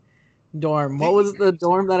fucking dorm? What was the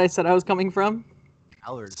dorm that I said I was coming from?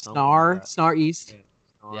 Allard, something Snar, like that. Snar East.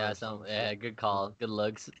 Yeah, good call. Good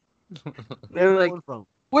looks. They were like, Going from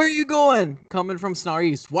 "Where are you going?" Coming from Snar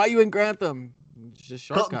East. Why you in Grantham? Just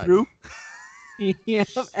cutting shortcut. through. Yeah,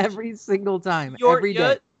 every single time, Your every day.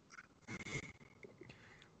 yut.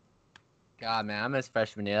 God, man, I miss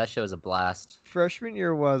freshman year. That shit was a blast. Freshman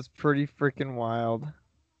year was pretty freaking wild.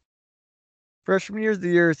 Freshman year's the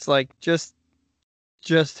year it's like just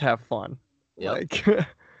have fun. Yep. Like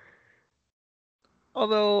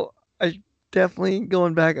although I definitely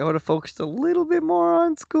going back, I would have focused a little bit more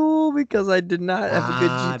on school because I did not have a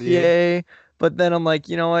good Dude. GPA. But then I'm like,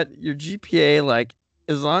 you know what? Your GPA, like,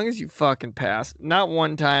 as long as you fucking pass. Not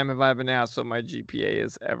one time have I been asked what my GPA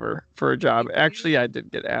is ever for a job. Actually, I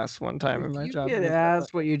did get asked one time in my If job. you get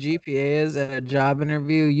asked what your GPA is at a job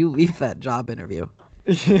interview, you leave that job interview.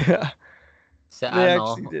 Yeah. So, They I don't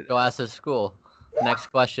actually know. did. Go ask the school. Next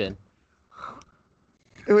question.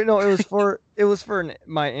 No, it was for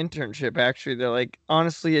my internship. Actually, they're like,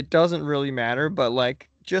 honestly, it doesn't really matter, but like,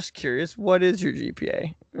 just curious, what is your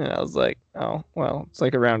GPA? And I was like, oh, well, it's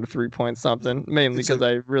like around a 3 point something. Mainly It's because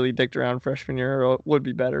I really dicked around freshman year. Or it would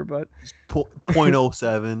be better, but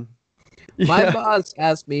 0.07. My yeah. boss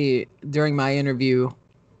asked me during my interview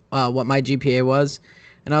what my GPA was,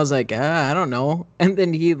 and I was like, I don't know. And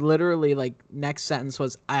then he literally, like, next sentence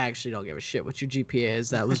was, I actually don't give a shit what your GPA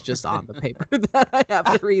is. That was just on the paper that I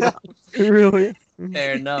have to read off. Really?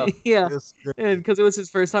 Fair enough. Yeah, It's great. and because it was his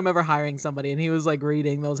first time ever hiring somebody, and he was like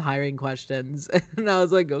reading those hiring questions, and I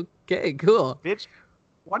was like, okay, cool. Bitch,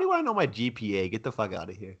 why do you want to know my GPA? Get the fuck out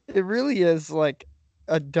of here. It really is like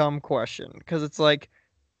a dumb question because it's like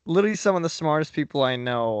literally some of the smartest people I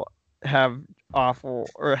know have awful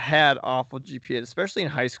or had awful GPAs, especially in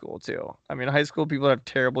high school too. I mean, high school people have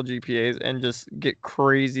terrible GPAs and just get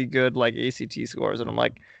crazy good like ACT scores, and I'm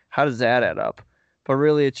like, how does that add up? But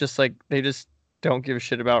really, it's just like they just don't give a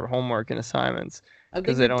shit about homework and assignments I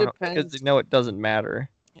because think they it don't because depends. they know it doesn't matter.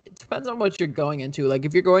 It depends on what you're going into. Like,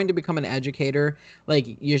 if you're going to become an educator, like,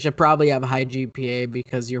 you should probably have a high GPA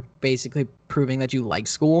because you're basically proving that you like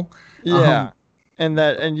school. Yeah,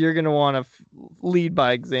 and you're gonna want to lead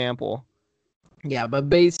by example. Yeah, but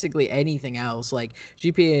basically anything else, like,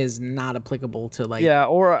 GPA is not applicable to, like, Yeah,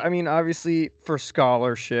 or I mean, obviously for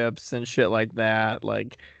scholarships and shit like that,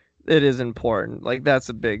 like it is important. Like that's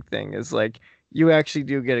a big thing. Is like you actually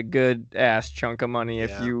do get a good ass chunk of money if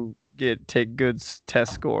Yeah. you take good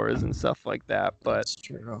test scores and stuff like that. But that's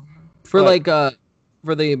true. For, but- like,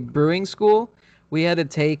 for the brewing school, we had to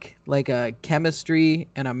take, like, a chemistry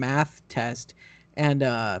and a math test, and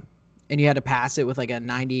you had to pass it with, like, a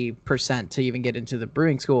 90% to even get into the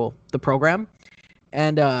brewing school, the program.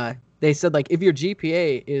 And they said, like, if your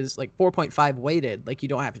GPA is like 4.5 weighted, like, you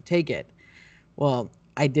don't have to take it. Well,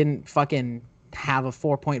 I didn't fucking have a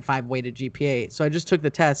 4.5 weighted GPA, so I just took the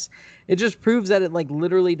test. It just proves that it, like,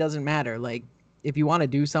 literally doesn't matter. Like, if you want to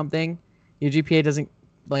do something, your GPA doesn't,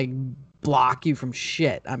 like, block you from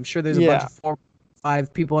shit. I'm sure there's a bunch Yeah. of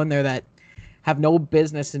 4.5 people in there that have no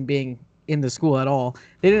business in being in the school at all.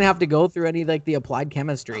 They didn't have to go through any, like, the applied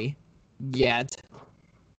chemistry yet.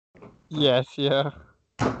 yes, yeah.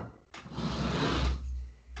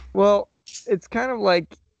 Well, it's kind of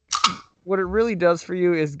like what it really does for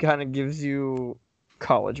you is kind of gives you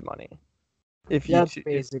college money. If you That's ch-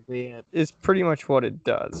 basically it. is pretty much what it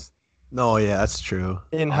does. No, yeah, that's true.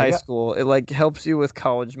 In I high got- school, it like helps you with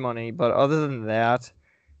college money, but other than that,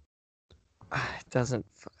 it doesn't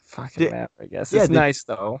fucking Yeah, matter. I guess yeah, it's the- nice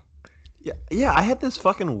though. Yeah, I had this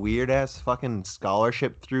fucking weird ass fucking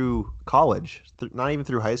scholarship through college, not even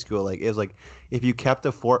through high school. Like it was like if you kept a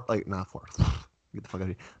not four, get the fuck out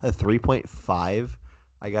of here, a 3.5,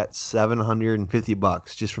 I got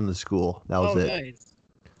 $750 just from the school. That was it. Nice.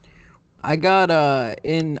 I got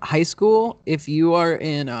in high school, if you're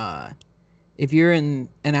in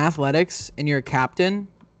athletics and you're a captain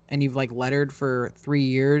and you've like lettered for 3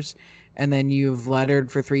 years, and then you've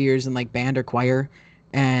lettered for 3 years in like band or choir,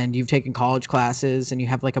 and you've taken college classes and you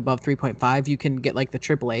have like above 3.5, you can get like the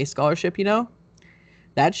AAA scholarship, you know?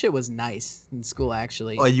 That shit was nice in school,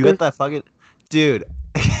 actually. Oh, you got that fucking dude.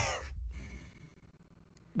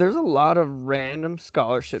 there's a lot of random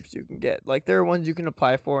scholarships you can get. Like there are ones you can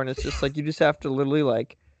apply for, and it's just like you just have to literally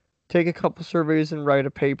like take a couple surveys and write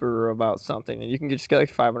a paper about something, and you can just get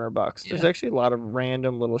like $500. There's Yeah. actually a lot of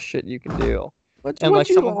random little shit you can do. And What'd like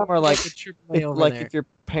you some of them laugh are about like the AAA over like there? if your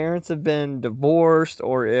parents have been divorced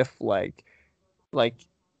or if like I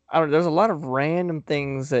don't know, there's a lot of random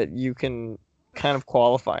things that you can kind of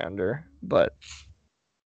qualify under. But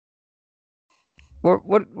what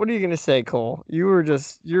are you gonna say, Cole?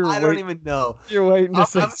 I don't even know. You're waiting to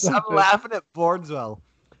say I'm something. laughing at Boardswell.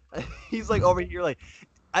 He's like over here, like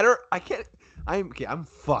I can't. I'm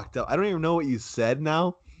fucked up. I don't even know what you said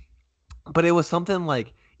now, but it was something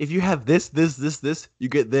like if you have this, you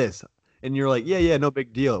get this, and you're like, yeah, no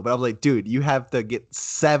big deal. But I was like, dude, you have to get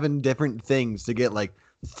 7 different things to get like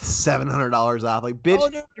 $700 off. Like, bitch, Oh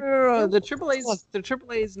no. The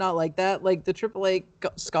AAA is not like that. Like the AAA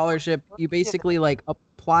scholarship, you basically like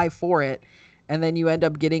apply for it, and then you end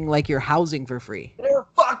up getting like your housing for free. they're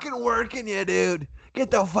fucking working you, dude. Get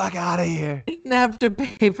the fuck out of here. I didn't have to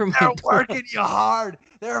pay for my They're dorm. working you hard.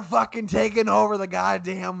 They're fucking taking over the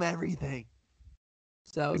goddamn everything.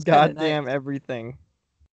 So it's kinda Goddamn nice. everything.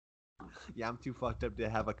 Yeah, I'm too fucked up to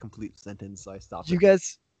have a complete sentence, so I stopped. You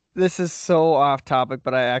guys, this is so off topic,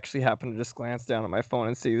 but I actually happened to just glance down at my phone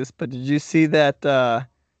and see this. But did you see that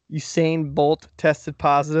Usain Bolt tested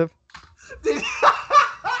positive?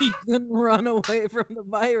 He couldn't run away from the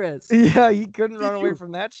virus. Yeah, he couldn't run away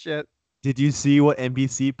from that shit. Did you see what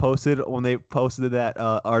NBC posted when they posted that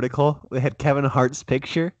article? They had Kevin Hart's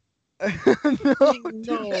picture. No,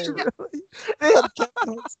 No. They had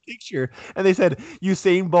Kevin Hart's picture, and they said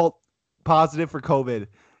Usain Bolt positive for COVID,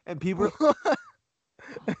 and people.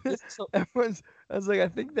 Everyone's. I was like, I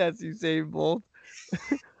think that's Usain Bolt.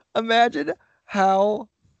 Imagine how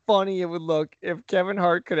funny it would look if Kevin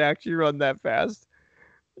Hart could actually run that fast.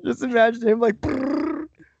 Just imagine him like.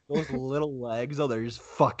 Those little legs, oh, they're just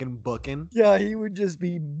fucking booking. Yeah, he would just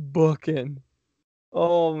be booking.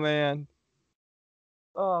 Oh man.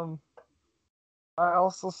 I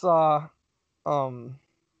also saw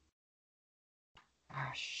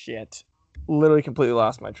shit. Literally completely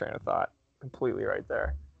lost my train of thought. Completely right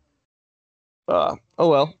there. Oh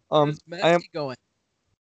well. Where's I am Messi going?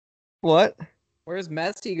 what? Where's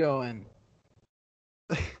Messi going?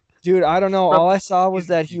 Dude, I don't know. All I saw was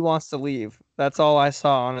that he wants to leave. That's all I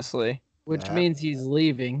saw, honestly. Which Yeah. means he's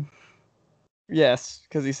leaving. Yes,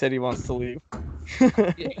 because he said he wants to leave.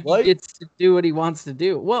 He What? gets to do what he wants to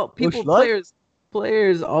do. Well,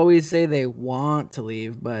 players always say they want to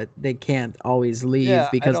leave, but they can't always leave Yeah,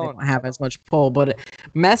 because they don't have as much pull. But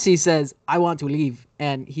Messi says, "I want to leave,"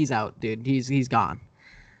 and he's out, dude. He's gone.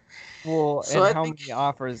 Well, So I and how think- many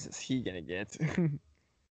offers is he gonna get?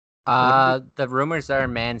 The rumors are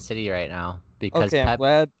Man City right now because Okay,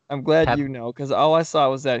 Pep. I'm glad Pep- you know, because all I saw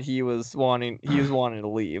was that he was wanting to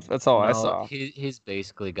leave. That's all I No, saw. he's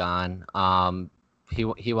basically gone.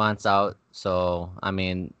 He wants out. So I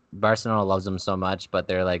mean, Barcelona loves him so much, but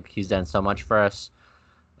they're like, he's done so much for us.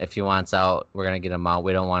 If he wants out, we're gonna get him out.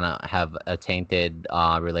 We don't want to have a tainted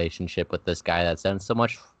relationship with this guy that's done so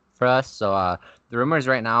much for us. So the rumors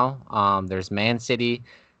right now, there's Man City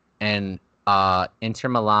and Inter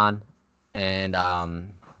Milan,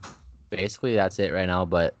 and basically that's it right now.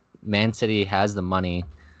 But Man City has the money,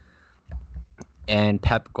 and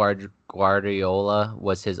Guardiola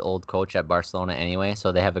was his old coach at Barcelona anyway,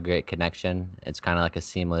 so they have a great connection. It's kind of like a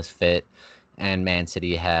seamless fit. And Man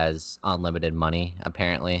City has unlimited money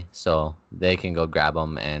apparently, so they can go grab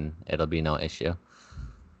him and it'll be no issue.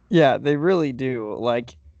 Yeah, they really do.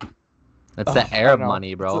 Like, It's I the don't Arab know.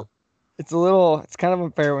 money, bro. It's kind of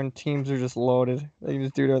unfair when teams are just loaded. They can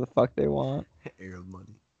just do whatever the fuck they want. Arab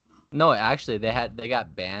money. No, actually, they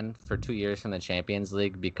got banned for 2 years from the Champions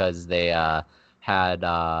League because they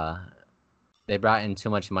they brought in too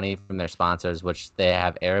much money from their sponsors, which they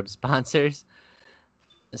have Arab sponsors.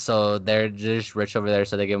 So they're just rich over there,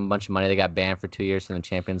 so they give them a bunch of money. They got banned for 2 years from the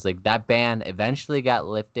Champions League. That ban eventually got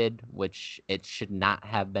lifted, which it should not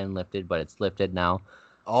have been lifted, but it's lifted now.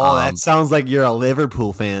 Oh, that sounds like you're a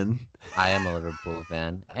Liverpool fan. I am a Liverpool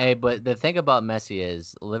fan. Hey, but the thing about Messi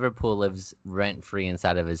is Liverpool lives rent-free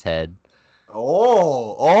inside of his head.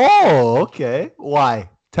 Okay. Why?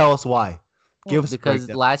 Tell us why. Give us a Because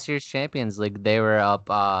breakdown. last year's Champions League, they were up.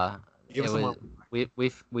 Give us it a was,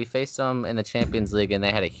 we faced them in the Champions League, and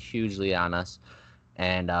they had a huge lead on us.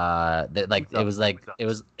 And it was like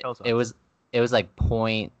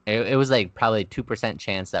probably 2%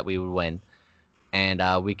 chance that we would win.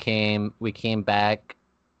 And we came back,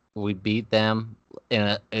 we beat them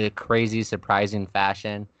in a crazy, surprising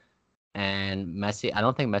fashion. And Messi, I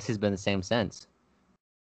don't think Messi's been the same since.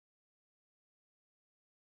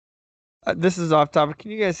 This is off topic.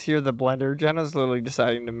 Can you guys hear the blender? Jenna's literally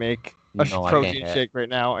deciding to make a No, I can't protein hear it. shake right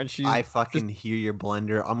now, and she's. I fucking hear your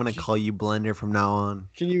blender. I'm gonna call you blender from now on.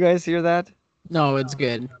 Can you guys hear that? No, it's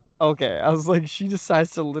good. Okay, I was like, she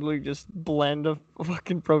decides to literally just blend a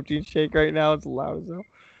fucking protein shake right now. It's loud as hell.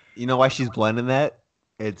 You know why she's blending that?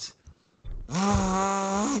 It's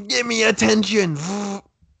give me attention.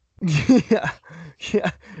 Yeah,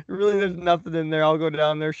 yeah. Really, there's nothing in there. I'll go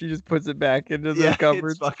down there. She just puts it back into the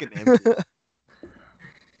cupboard. It's fucking empty.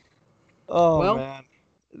 Oh Well, man.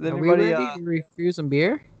 Is Are we anybody? ready to review some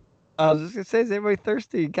beer? I was just gonna say, is anybody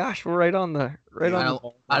thirsty? Gosh, we're right on the I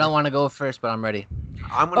don't want to go first, but I'm ready.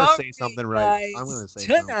 I'm gonna say Alright, something right. I'm gonna say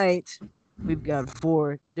something. tonight we've got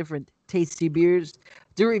 4 different tasty beers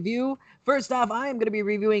to review. First off, I am going to be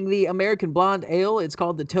reviewing the American Blonde Ale. It's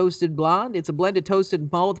called the Toasted Blonde. It's a blended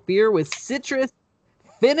toasted malt beer with citrus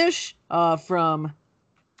finish from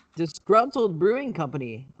Disgruntled Brewing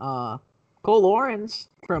Company. Cole Lawrence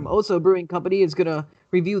from Oso Brewing Company is going to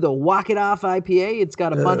review the Walk It Off IPA. It's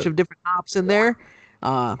got a bunch of different hops in there.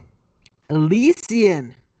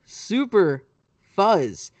 Elysian Super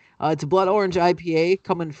Fuzz. It's a blood orange IPA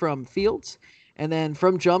coming from Fields. And then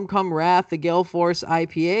from Drum Come Wrath, the Gale Force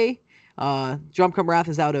IPA. Drum Come Wrath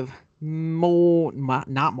is out of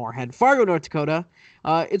not Moorhead, Fargo, North Dakota.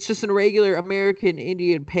 It's just a regular American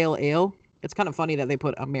Indian Pale Ale. It's kind of funny that they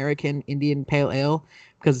put American Indian Pale Ale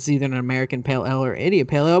because it's either an American Pale Ale or Indian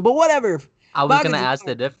Pale Ale, but whatever. I was going to ask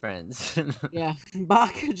the difference. Yeah,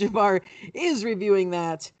 Baka Jabbar is reviewing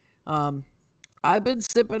that. I've been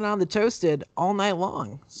sipping on the Toasted all night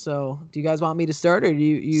long. So, do you guys want me to start, or do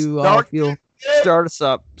you feel? Start us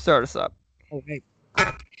up. Start us up. Okay.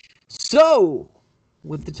 So,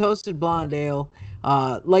 with the Toasted Blonde Ale,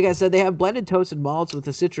 like I said, they have blended toasted malts with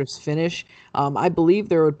a citrus finish. I believe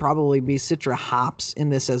there would probably be citra hops in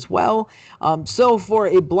this as well. So for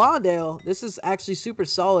a blonde ale, this is actually super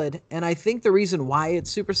solid, and I think the reason why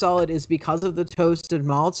it's super solid is because of the toasted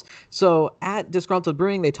malts. So at Disgruntled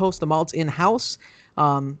Brewing, they toast the malts in-house.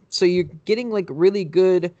 So you're getting like really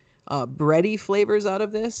good bready flavors out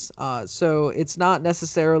of this. So it's not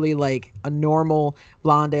necessarily like a normal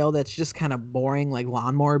blonde ale that's just kind of boring like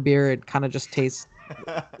lawnmower beer. It kind of just tastes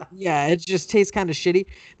yeah, it just tastes kind of shitty.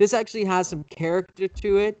 This actually has some character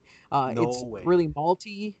to it. It's really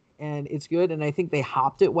malty and it's good, and I think they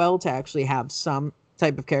hopped it well to actually have some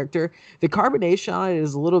type of character. The carbonation on it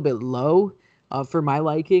is a little bit low for my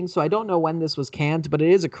liking, so I don't know when this was canned, but it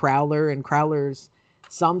is a crowler, and crowlers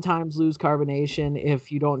sometimes lose carbonation if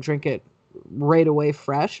you don't drink it right away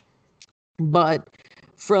fresh. But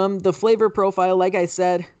from the flavor profile, like I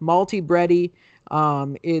said, malty bready,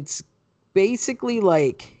 it's basically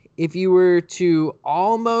like if you were to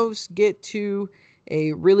almost get to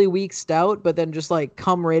a really weak stout, but then just like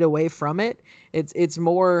come right away from it. It's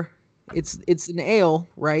an ale,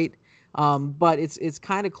 right? But it's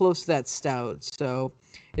kind of close to that stout. So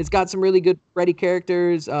it's got some really good bready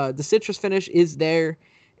characters. The citrus finish is there,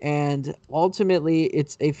 and ultimately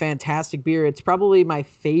it's a fantastic beer. It's probably my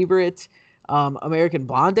favorite American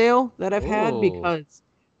blonde ale that I've had, because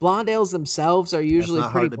blonde ales themselves are usually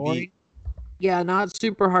pretty boring. Yeah, not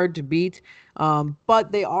super hard to beat,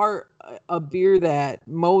 but they are a beer that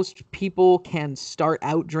most people can start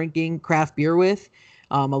out drinking craft beer with.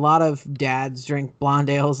 A lot of dads drink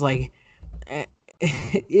blonde ales. Like,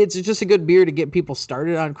 it's just a good beer to get people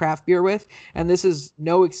started on craft beer with, and this is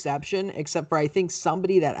no exception, except for I think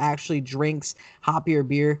somebody that actually drinks hoppier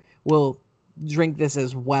beer will drink this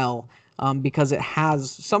as well, because it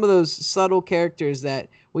has some of those subtle characters that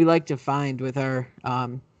we like to find with our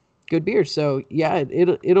good beer. So yeah,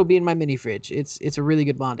 it'll be in my mini fridge. It's a really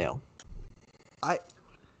good blonde ale.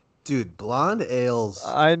 Dude, blonde ales.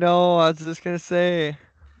 I know. I was just gonna say.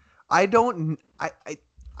 I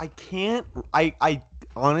can't. I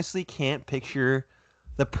honestly can't picture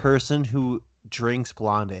the person who drinks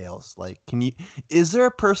blonde ales. Like, is there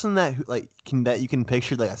a person that you can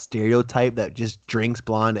picture, like a stereotype that just drinks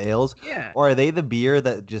blonde ales? Yeah. Or are they the beer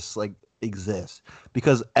that just like exists?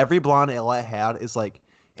 Because every blonde ale I had is like,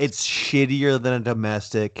 it's shittier than a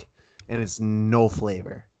domestic, and it's no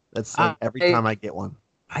flavor. That's like every time I get one.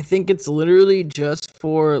 I think it's literally just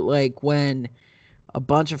for like when a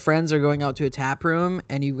bunch of friends are going out to a tap room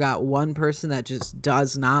and you've got one person that just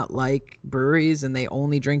does not like breweries and they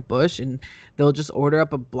only drink Busch, and they'll just order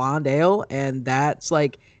up a blonde ale, and that's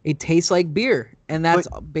like, it tastes like beer, and that's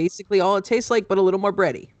basically all it tastes like, but a little more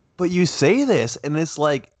bready. But you say this, and it's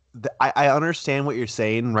like, I understand what you're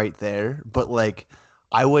saying right there, but like,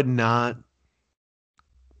 I would not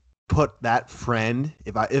put that friend,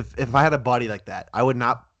 if I had a buddy like that, I would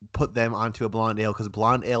not put them onto a blonde ale, because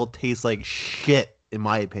blonde ale tastes like shit. in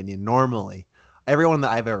my opinion. Normally, everyone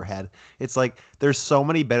that I've ever had, it's like there's so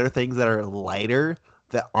many better things that are lighter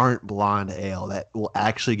that aren't blonde ale that will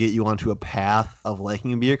actually get you onto a path of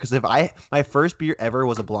liking a beer. Because if my first beer ever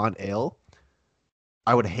was a blonde ale,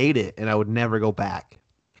 I would hate it and I would never go back.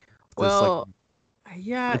 Well,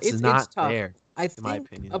 yeah, it's it's not tough. there. I in my think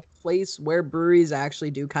opinion. a place where breweries actually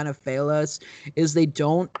do kind of fail us is they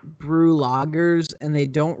don't brew lagers and they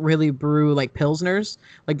don't really brew like pilsners,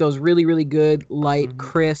 like those really, really good, light,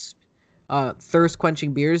 crisp, thirst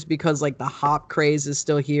quenching beers, because like the hop craze is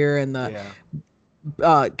still here and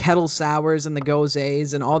the kettle sours and the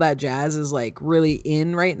gozes and all that jazz is like really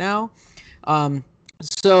in right now.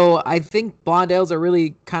 So I think blonde ales are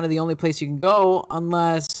really kind of the only place you can go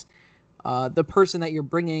unless the person that you're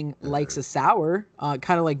bringing likes a sour,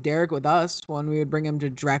 kind of like Derek with us when we would bring him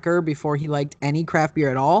to Drecker before he liked any craft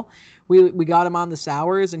beer at all. We got him on the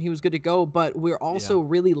sours and he was good to go. But we're also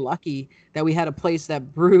really lucky that we had a place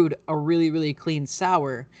that brewed a really, really clean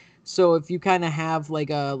sour. So if you kind of have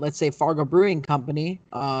like a, let's say, Fargo Brewing Company,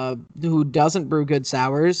 who doesn't brew good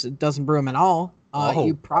sours, doesn't brew them at all,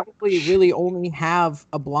 you probably really only have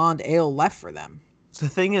a blonde ale left for them. So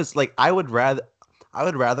the thing is, like, I would rather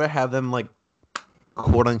have them like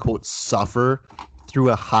quote unquote suffer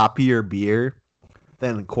through a hoppier beer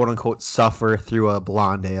than quote unquote suffer through a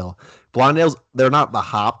blonde ale. Blonde ales, they're not the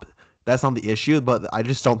hop. That's not the issue, but I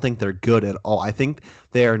just don't think they're good at all. I think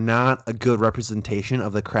they are not a good representation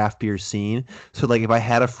of the craft beer scene. So, like, if I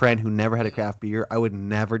had a friend who never had a craft beer, I would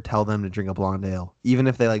never tell them to drink a blonde ale, even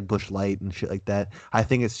if they like Busch Light and shit like that. I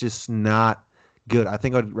think it's just not good. I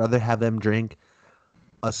think I'd rather have them drink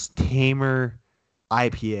a tamer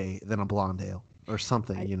IPA than a blonde ale or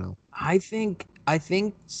something, you know. I think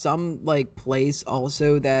some like place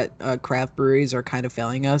also that craft breweries are kind of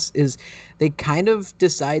failing us is they kind of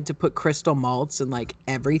decide to put crystal malts in like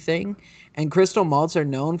everything, and crystal malts are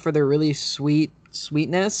known for their really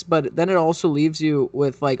sweetness, but then it also leaves you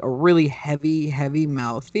with like a really heavy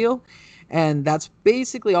mouthfeel. And that's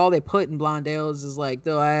basically all they put in blonde ales is like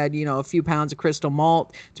they'll add, a few pounds of crystal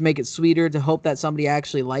malt to make it sweeter to hope that somebody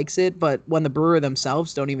actually likes it. But when the brewer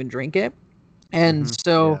themselves don't even drink it. And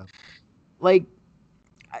so like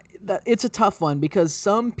it's a tough one because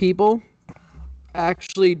some people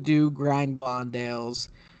actually do grind blonde ales,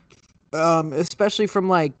 especially from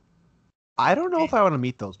like, I don't know if I want to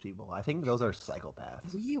meet those people. I think those are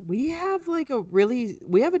psychopaths. We have like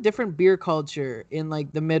we have a different beer culture in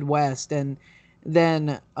like the Midwest and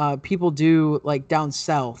than people do like down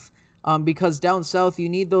south, because down south you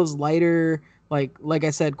need those lighter, like I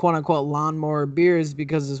said, quote unquote lawnmower beers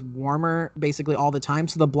because it's warmer basically all the time.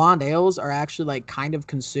 So the blonde ales are actually like kind of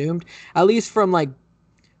consumed, at least from like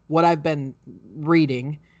what I've been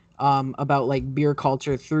reading about like beer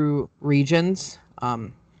culture through regions.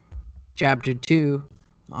 Chapter 2,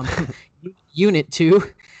 Unit 2.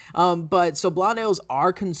 But so blonde ales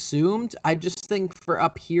are consumed. I just think for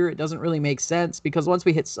up here, it doesn't really make sense because once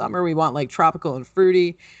we hit summer, we want like tropical and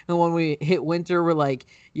fruity. And when we hit winter, we're like,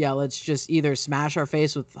 yeah, let's just either smash our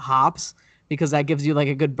face with hops because that gives you like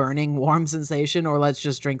a good burning, warm sensation, or let's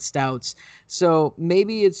just drink stouts. So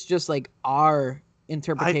maybe it's just like our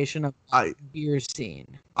interpretation of beer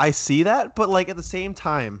scene. I see that, but like at the same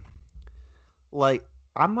time, like,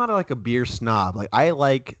 I'm not like a beer snob. Like, I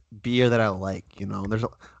like beer that I like,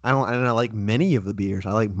 I like many of the beers.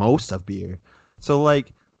 I like most of beer. So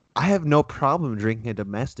like I have no problem drinking a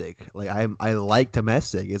domestic. Like I like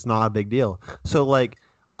domestic. It's not a big deal. So like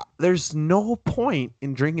there's no point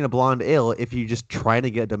in drinking a blonde ale if you just try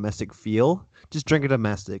to get a domestic feel. Just drink a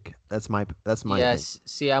domestic. That's my Yes,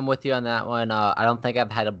 see, I'm with you on that one. I don't think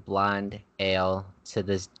I've had a blonde ale to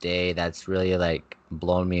this day that's really like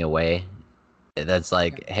blown me away. That's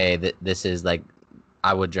like, hey, this is like,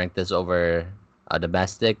 I would drink this over a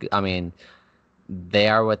domestic. I mean, they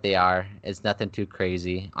are what they are. It's nothing too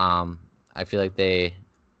crazy. I feel like they,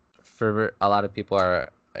 for a lot of people, are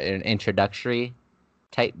an introductory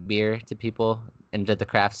type beer to people into the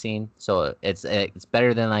craft scene. So it's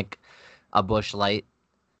better than like a Busch Light,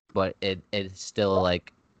 but it's still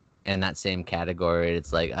like in that same category.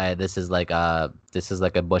 It's like this is like a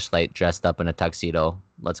Busch Light dressed up in a tuxedo.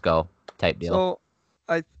 Let's go. Type deal.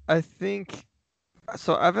 So I think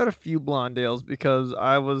so I've had a few blonde ales because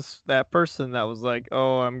I was that person that was like,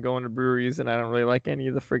 oh, I'm going to breweries and I don't really like any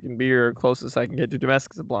of the freaking beer. Closest I can get to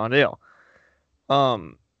domestic is a blonde ale.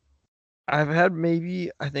 I've had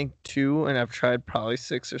maybe I think 2 and I've tried probably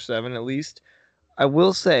 6 or 7 at least. I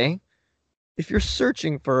will say, if you're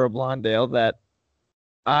searching for a blonde ale that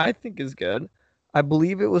I think is good, I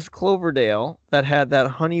believe it was Cloverdale that had that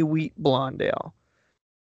honey wheat blonde ale.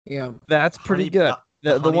 Yeah, that's pretty good.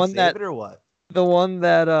 The one that or what? The one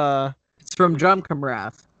that It's from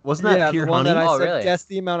Drumcomrath. Wasn't that yeah, pure the one honey? that I Oh, said really? guess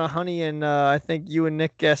the amount of honey, and I think you and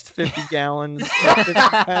Nick guessed 50 gallons, 50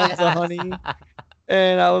 pounds of honey,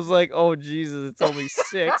 and I was like, oh Jesus, it's only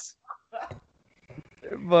 6.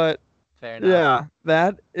 But Fair enough.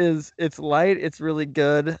 yeah, it's light, it's really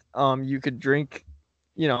good. You could drink,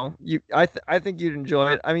 I think you'd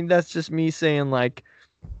enjoy it. I mean, that's just me saying like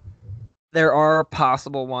there are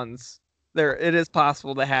possible ones. It is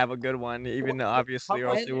possible to have a good one, even though obviously, or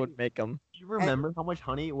else they wouldn't make them. Do you remember how much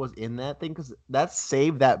honey was in that thing? Because that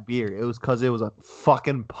saved that beer. It was because it was a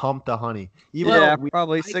fucking pump of honey. Even Yeah, though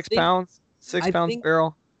probably I 6 think- pounds, 6 I pounds think-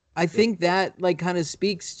 barrel. I think that like kind of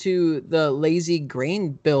speaks to the lazy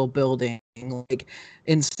grain bill building. Like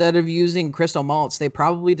instead of using crystal malts, they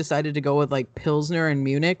probably decided to go with like Pilsner and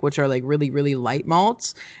Munich, which are like really, really light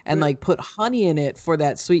malts, and like put honey in it for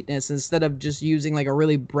that sweetness instead of just using like a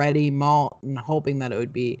really bready malt and hoping that it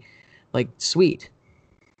would be like sweet.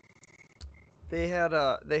 They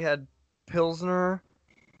had Pilsner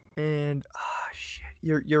and shit.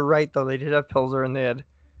 You're right though. They did have Pilsner and they had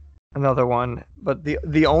another one, but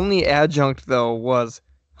the only adjunct though was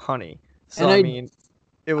honey. So And I I- mean,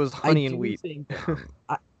 it was honey and wheat.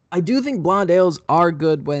 I do think blonde ales are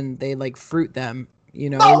good when they like fruit them,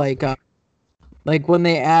 like when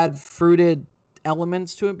they add fruited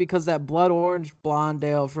elements to it, because that blood orange blonde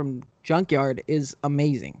ale from Junkyard is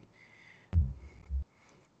amazing.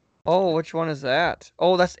 Oh, which one is that?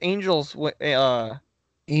 Oh, that's Angel's Breath,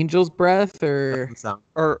 or doesn't sound.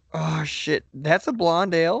 or oh shit, that's a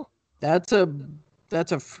blonde ale. that's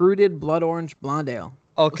a fruited blood orange blonde ale.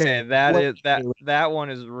 Okay, that What- is that one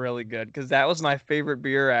is really good because that was my favorite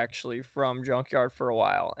beer actually from Junkyard for a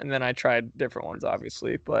while, and then I tried different ones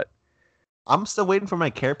obviously, but I'm still waiting for my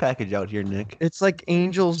care package out here, Nick. it's like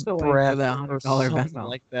Angel's Still waiting for Breath that or $100 something Venmo.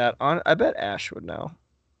 like that. I bet Ash would know.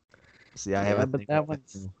 See, I Yeah, have a but thing that with it,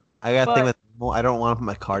 one's- too. I got a thing but- with. Well, I don't want to put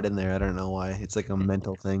my card in there. I don't know why. It's like a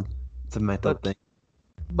mental thing. It's a mental But- thing.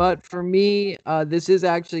 But for me, this is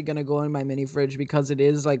actually going to go in my mini fridge because it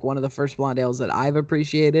is like one of the first blonde ales that I've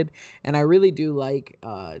appreciated. And I really do like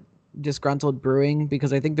Disgruntled Brewing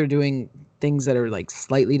because I think they're doing things that are like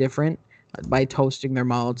slightly different by toasting their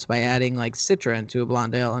malts, by adding like Citra into a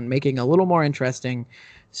blonde ale and making it a little more interesting.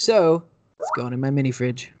 So it's going in my mini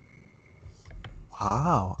fridge.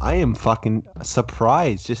 Wow, I am fucking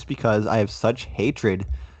surprised just because I have such hatred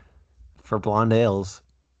for blonde ales.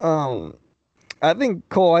 I think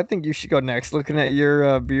Cole. I think you should go next. Looking at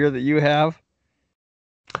your beer that you have.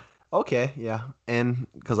 Okay, yeah, and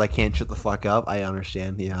because I can't shut the fuck up, I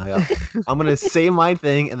understand. Yeah, I'm gonna say my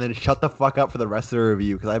thing and then shut the fuck up for the rest of the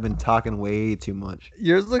review because I've been talking way too much.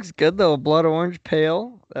 Yours looks good though. Blood orange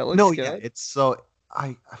pale. That looks No, good. yeah, it's so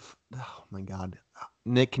oh my god,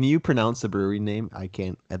 Nick, can you pronounce the brewery name? I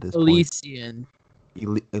can't at this point. Elysian.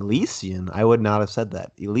 Elysian. I would not have said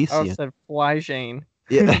that. I Elysian. said fly Shane.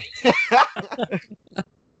 Yeah.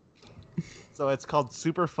 So it's called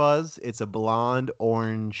Super Fuzz. It's a blonde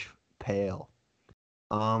orange pale.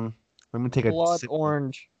 Let me take a Blood sip.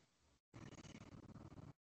 orange.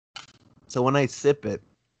 So when I sip it,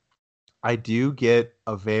 I do get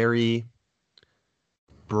a very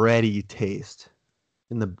bready taste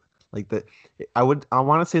in the I want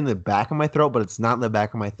to say in the back of my throat, but it's not in the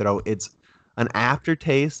back of my throat. It's an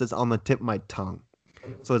aftertaste that's on the tip of my tongue.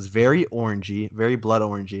 So it's very orangey, very blood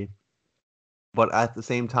orangey. But at the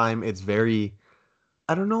same time, it's very,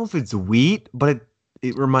 I don't know if it's wheat, but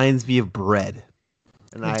it reminds me of bread.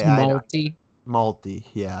 And It's malty. Malty,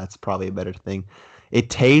 yeah, it's probably a better thing. It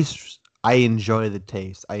tastes, I enjoy the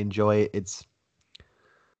taste. I enjoy it. It's,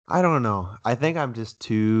 I don't know. I think I'm just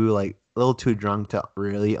too, a little too drunk to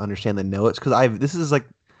really understand the notes. Because this is like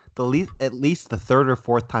at least the third or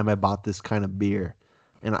fourth time I bought this kind of beer.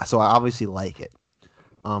 And so I obviously like it.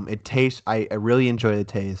 It tastes, I really enjoy the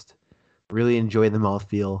taste. Really enjoy the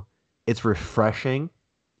mouthfeel. It's refreshing,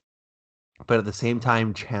 but at the same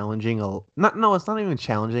time challenging. No, it's not even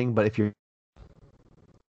challenging. But if you're,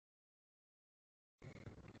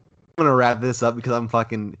 I'm gonna wrap this up because I'm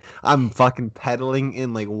fucking pedaling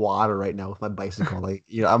in water right now with my bicycle.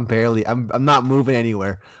 I'm not moving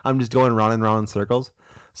anywhere. I'm just going round and round in circles.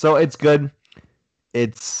 So it's good.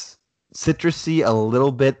 It's citrusy a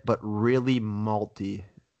little bit, but really malty.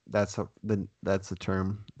 That's the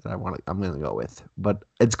term that I'm gonna go with. But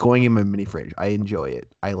it's going in my mini fridge. I enjoy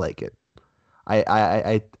it. I like it.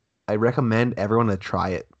 I recommend everyone to try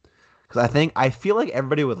it because I feel like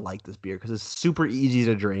everybody would like this beer because it's super easy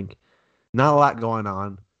to drink, not a lot going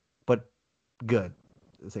on, but good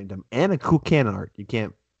at the same time, and a cool can art. You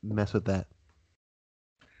can't mess with that.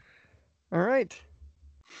 All right.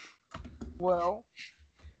 Well,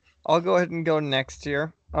 I'll go ahead and go next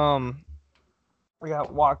here. We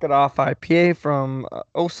got Walk It Off IPA from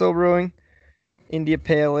Oso Brewing, India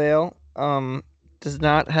Pale Ale. Does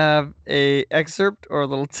not have a excerpt or a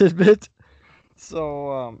little tidbit.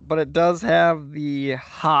 So, but it does have the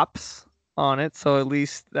hops on it, so at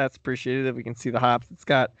least that's appreciated that we can see the hops. It's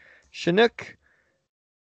got Chinook,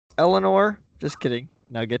 Eleanor. Just kidding,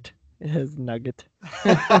 Nugget. It has Nugget.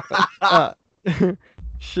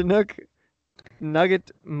 Chinook,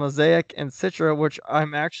 Nugget, Mosaic, and Citra, which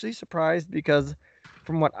I'm actually surprised because,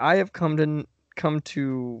 from what I have come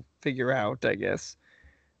to figure out, I guess,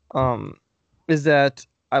 is that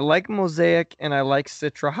I like Mosaic and I like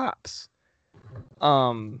Citra hops.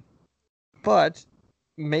 But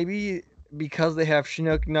maybe because they have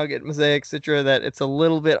Chinook, Nugget, Mosaic, Citra, that it's a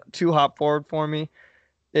little bit too hop forward for me.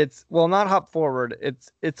 It's not hop forward.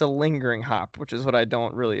 It's a lingering hop, which is what I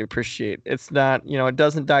don't really appreciate. It's not, it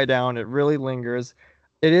doesn't die down. It really lingers.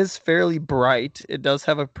 It is fairly bright. It does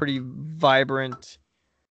have a pretty vibrant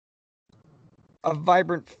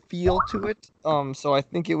feel to it. So I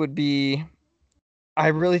think it would be. I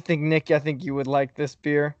really think Nick, I think you would like this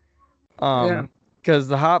beer. Yeah. Because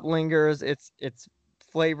the hop lingers. It's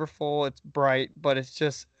flavorful. It's bright, but it's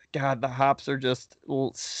just. God, the hops are just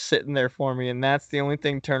sitting there for me, and that's the only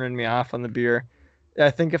thing turning me off on the beer.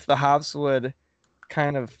 I think if the hops would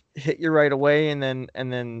kind of hit you right away and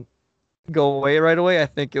then go away right away, I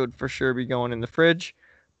think it would for sure be going in the fridge.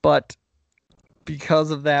 But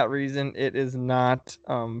because of that reason, it is not.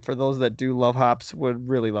 For those that do love hops, would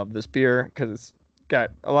really love this beer because it's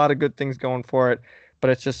got a lot of good things going for it. But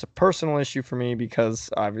it's just a personal issue for me because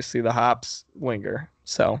obviously the hops linger.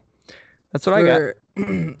 So. That's what I got.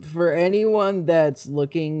 For anyone that's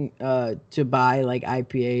looking to buy like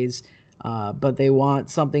IPAs, but they want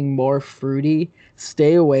something more fruity,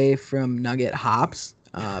 stay away from Nugget hops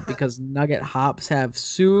because Nugget hops have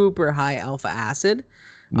super high alpha acid.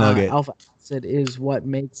 Nugget. Alpha acid is what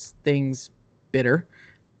makes things bitter,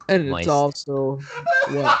 and Moist. it's also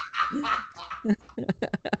what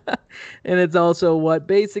and it's also what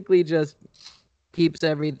basically just keeps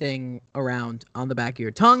everything around on the back of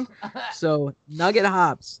your tongue. So Nugget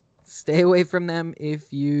hops, stay away from them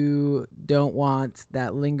if you don't want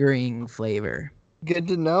that lingering flavor. Good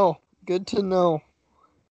to know. Good to know.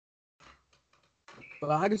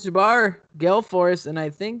 Bagasu Bar, Gale Force, and I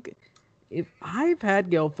think if I've had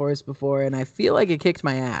Gale Force before, and I feel like it kicked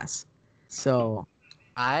my ass. So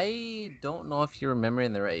I don't know if you're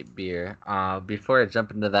remembering the right beer. Before I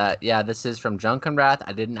jump into that, yeah, this is from Drunken Wrath.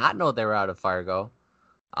 I did not know they were out of Fargo.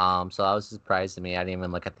 So that was a surprise to me. I didn't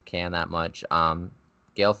even look at the can that much.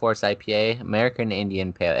 Gale Force IPA, American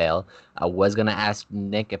Indian Pale Ale. I was gonna ask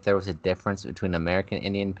Nick if there was a difference between American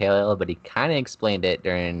Indian Pale Ale, but he kind of explained it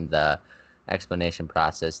during the explanation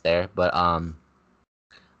process there. But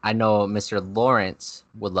I know Mr. Lawrence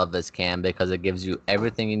would love this can because it gives you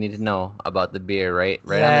everything you need to know about the beer right on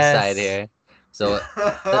the side here. So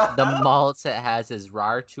the malts it has is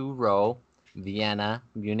RAR 2 Row, Vienna,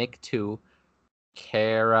 Munich 2,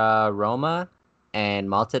 Cararoma, and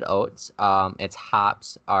malted oats. Its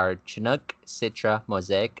hops are Chinook, Citra,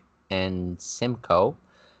 Mosaic, and Simcoe.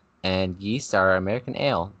 And yeast are American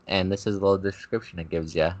ale. And this is a little description it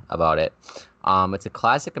gives you about it. It's a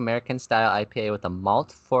classic American style IPA with a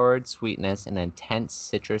malt forward sweetness and intense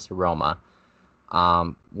citrus aroma.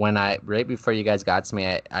 Right before you guys got to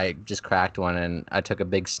me, I just cracked one and I took a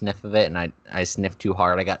big sniff of it, and I sniffed too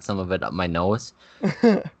hard. I got some of it up my nose.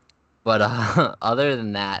 But other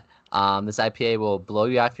than that, this IPA will blow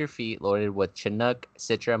you off your feet, loaded with Chinook,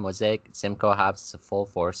 Citra, Mosaic, Simcoe hops. It's a full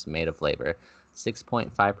force made of flavor.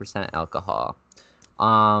 6.5% alcohol.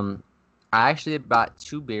 I actually bought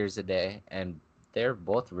 2 beers a day, and they're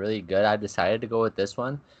both really good. I decided to go with this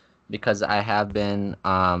one because I have been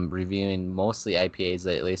reviewing mostly IPAs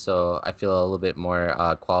lately, so I feel a little bit more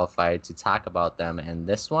qualified to talk about them. And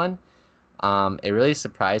this one, it really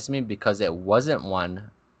surprised me because it wasn't one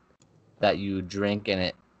that you drink and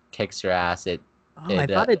it kicks your ass. I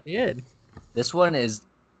thought it did. This one is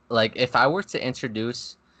like, if I were to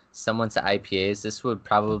introduce someone to IPAs, this would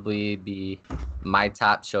probably be my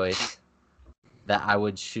top choice that I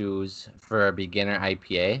would choose for a beginner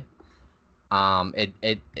IPA.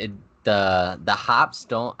 The hops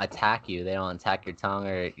don't attack you. They don't attack your tongue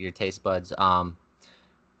or your taste buds.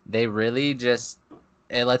 They really just,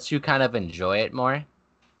 it lets you kind of enjoy it more.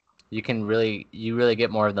 You really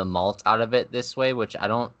get more of the malt out of it this way, which I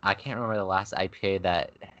can't remember the last IPA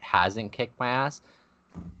that hasn't kicked my ass,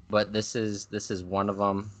 but this is one of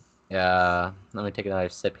them. Let me take another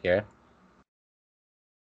sip here.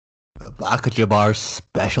 The Bagasu Bar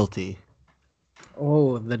specialty.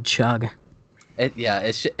 Oh, the chug.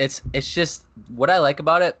 It's just what I like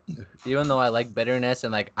about it. Even though I like bitterness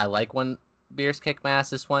and like I like when beers kick my ass,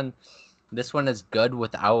 this one is good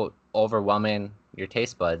without overwhelming your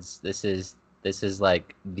taste buds. This is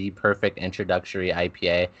like the perfect introductory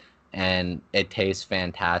IPA, and it tastes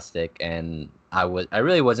fantastic. And I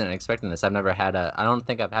really wasn't expecting this. I don't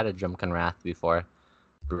think I've had a Drunken Wrath before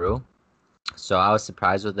brew, so I was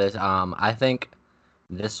surprised with this. I think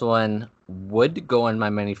this one would go in my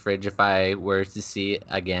mini fridge if I were to see it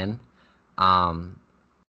again. Man,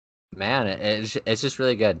 it's just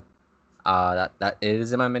really good. That it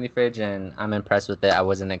is in my mini fridge, and I'm impressed with it. I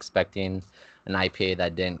wasn't expecting an IPA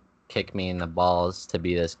that didn't kick me in the balls to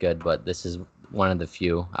be this good, but this is one of the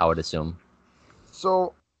few, I would assume.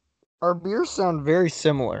 So, our beers sound very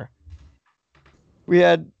similar.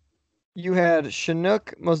 You had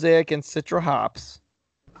Chinook, Mosaic, and Citra hops.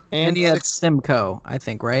 And you had Simcoe, I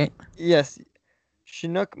think, right? Yes.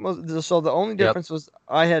 Chinook. So the only difference was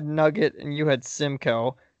I had Nugget and you had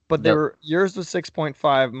Simcoe, but yours was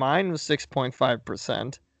 6.5, mine was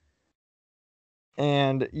 6.5%.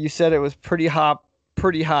 And you said it was pretty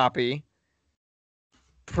hoppy.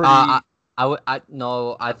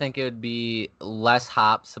 I think it would be less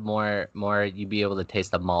hops, more you'd be able to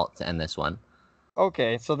taste the malt in this one.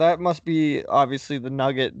 Okay, so that must be obviously the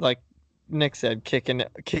Nugget, like Nick said, kicking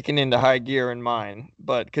into high gear in mine.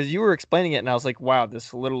 But because you were explaining it, and I was like, wow,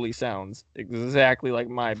 this literally sounds exactly like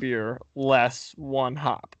my beer, less one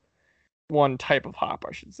type of hop,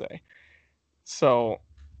 I should say. So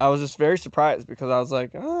I was just very surprised because I was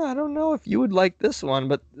like, oh, I don't know if you would like this one,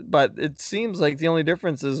 but it seems like the only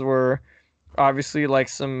differences were obviously like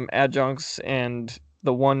some adjuncts and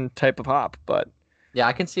the one type of hop. But yeah,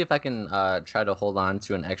 I can see if I can try to hold on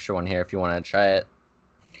to an extra one here if you want to try it.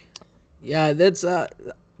 Yeah, that's a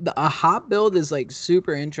hop build is like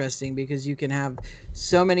super interesting because you can have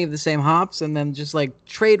so many of the same hops and then just like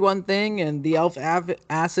trade one thing, and the alpha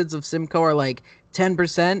acids of Simcoe are like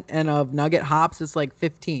 10%, and of Nugget hops it's like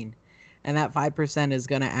 15, and that 5% is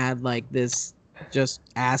gonna add like this just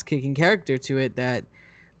ass kicking character to it that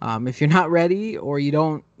if you're not ready or you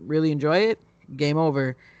don't really enjoy it, game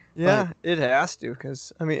over. Yeah, it has to,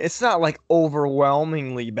 because I mean it's not like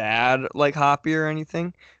overwhelmingly bad like hoppy or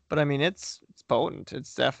anything, but I mean it's potent.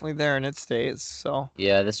 It's definitely there and it stays. So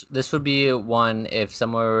yeah, this would be one if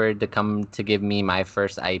someone were to come to give me my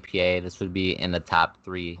first IPA. This would be in the top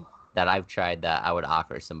 3 that I've tried that I would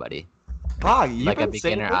offer somebody. Wow, you've like been a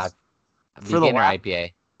beginner for the last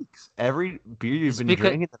IPA. Every beer you've been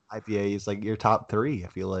drinking at IPA is like your top 3. I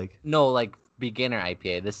feel like no, like beginner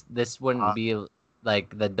IPA. This wouldn't be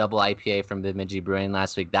like the double IPA from Bemidji Brewing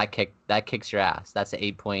last week. That kicks your ass. That's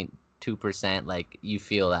 8.2%. Like you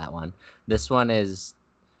feel that one. This one is,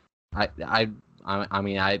 I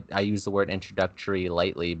mean I use the word introductory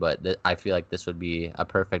lightly, but I feel like this would be a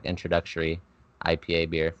perfect introductory IPA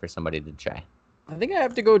beer for somebody to try. I think I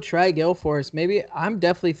have to go try Gale Force. Maybe I'm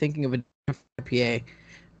definitely thinking of a different IPA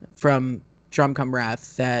from Drunken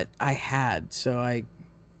Wrath that I had. So I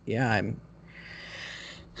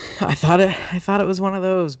thought it was one of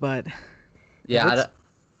those, but yeah,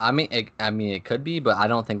 I mean it could be, but I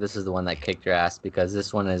don't think this is the one that kicked your ass because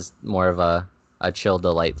this one is more of a chill,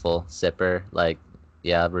 delightful sipper, like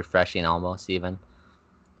refreshing almost even.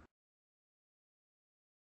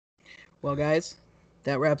 Well, guys,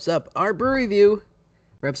 that wraps up our brew review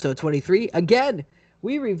for episode 23. Again,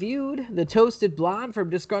 we reviewed the Toasted Blonde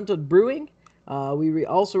from Disgruntled Brewing. We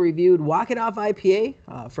also reviewed Walk It Off IPA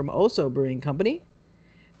from Oso Brewing Company.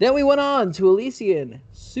 Then we went on to Elysian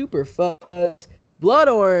Super Fuzz Blood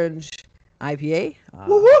Orange IPA.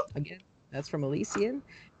 Again, that's from Elysian.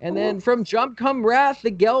 And then from Drunken Wrath,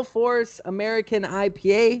 the Gale Force American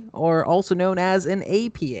IPA, or also known as an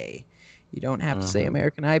APA. You don't have to say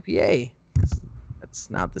American IPA. That's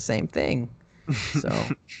not the same thing. So,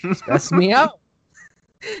 stress me out.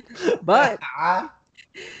 But,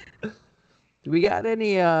 do we got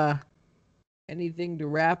anything to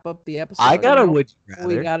wrap up the episode? I got a would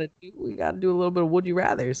you rather. We gotta do a little bit of would you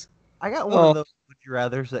rathers. I got one of those would you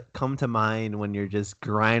rathers that come to mind when you're just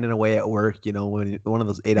grinding away at work, when one of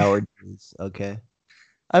those 8-hour days. Okay.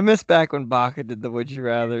 I miss back when Baca did the would you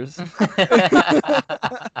rathers.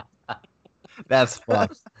 That's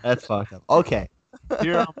fucked. That's fucked up. Okay.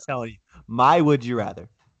 Here I'm telling you. My would you rather.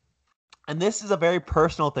 And this is a very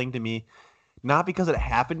personal thing to me. Not because it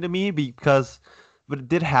happened to me, but it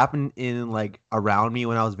did happen in like around me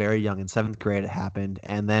when I was very young. In 7th grade it happened.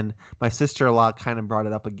 And then my sister-in-law kind of brought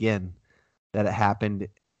it up again that it happened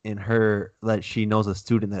in her, that she knows a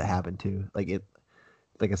student that it happened to. Like a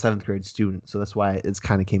 7th grade student. So that's why it's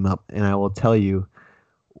kind of came up. And I will tell you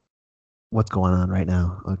what's going on right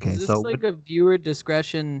now. Okay, Is this so like a viewer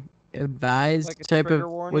discretion advised Like a type trigger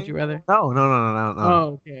of warning? would you rather? no.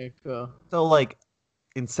 Oh, okay, cool. So like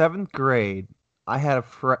in 7th grade, I had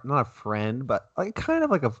not a friend, but like kind of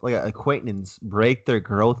like an acquaintance break their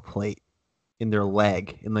growth plate in their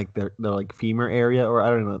leg, in like their like femur area, or I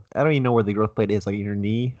don't know. I don't even know where the growth plate is, like in your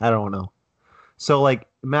knee. I don't know. So like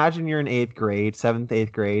imagine you're in 8th grade, 7th,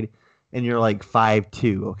 8th grade, and you're like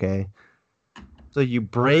 5'2", okay? So you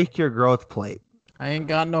break your growth plate I ain't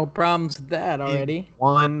got no problems with that in already.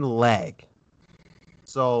 one leg.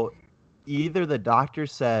 So either the doctor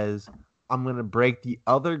says, I'm going to break the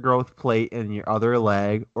other growth plate in your other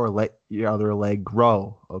leg or let your other leg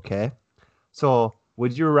grow, okay? So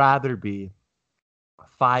would you rather be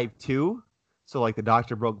 5'2"? So like the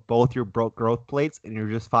doctor broke both your broke growth plates and you're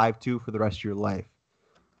just 5'2" for the rest of your life.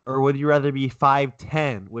 Or would you rather be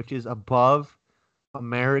 5'10", which is above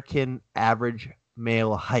American average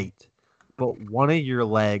male height, but one of your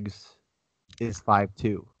legs is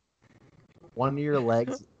 5'2"? One of your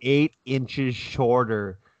legs 8 inches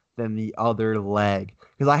shorter than the other leg.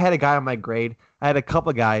 Because I had a guy in my grade. I had a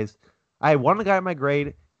couple guys. I had one guy in my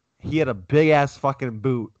grade. He had a big ass fucking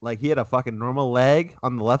boot. Like he had a fucking normal leg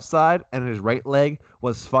on the left side, and his right leg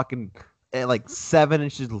was fucking like 7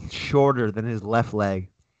 inches shorter than his left leg.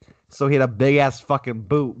 So he had a big ass fucking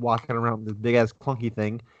boot walking around with this big ass clunky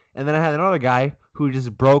thing. And then I had another guy who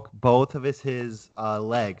just broke both of his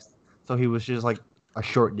legs. So he was just like a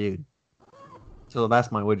short dude. So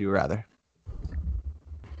that's my would you rather.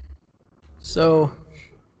 So,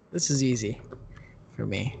 this is easy for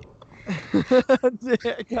me.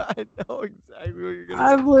 I know exactly what you're gonna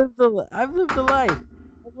I've lived the life. I've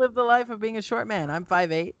lived the life of being a short man. I'm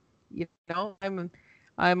 5'8". You know,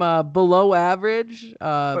 I'm below average.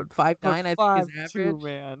 But 5'9", I think is 5'2", average.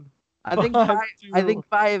 man. I think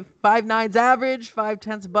 5'2". 5'9's average,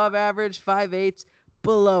 5'10's above average, 5'8's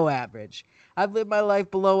below average. I've lived my life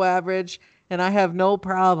below average, and I have no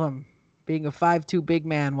problem being a 5'2" big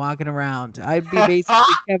man walking around. I'd be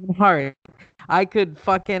basically Kevin Hart. I could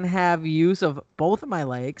fucking have use of both of my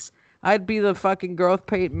legs. I'd be the fucking growth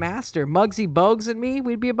plate master. Muggsy Bogues and me,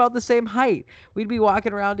 we'd be about the same height. We'd be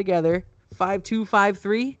walking around together, 5'2",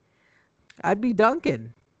 5'3". I'd be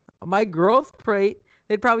Duncan. My growth plate,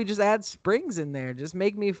 they'd probably just add springs in there. Just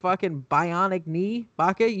make me fucking bionic knee.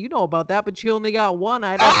 Baka, you know about that, but you only got one.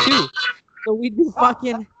 I'd have two. So we'd be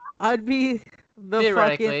fucking, I'd be the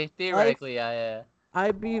Theoretically, yeah.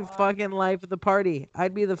 I'd be fucking life of the party.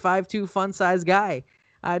 I'd be the 5'2" fun size guy.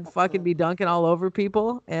 I'd fucking be dunking all over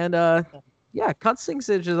people. And yeah, cut 6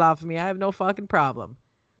 inches off of me. I have no fucking problem.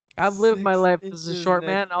 I've lived my 6 life as a inches, short Nick.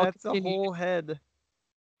 man. I'll That's continue. a whole head.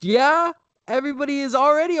 Yeah, everybody is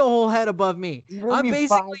already a whole head above me. I'm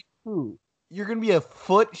basically 5'2". You're gonna be a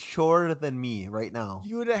foot shorter than me right now.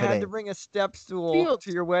 You would have had to bring a step stool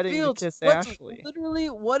to your wedding to kiss Ashley. Literally,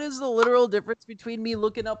 what is the literal difference between me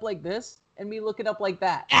looking up like this and me looking up like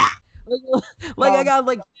that? Like I got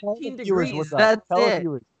like 15 degrees. That's it.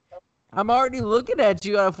 I'm already looking at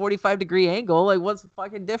you at a 45-degree angle. Like, what's the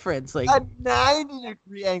fucking difference? Like a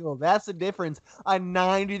 90-degree angle. That's the difference. A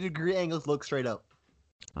 90-degree angle look straight up.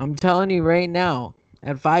 I'm telling you right now,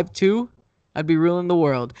 at 5'2", I'd be ruling the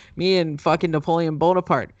world. Me and fucking Napoleon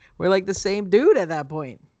Bonaparte. We're like the same dude at that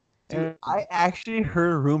point. Dude, I actually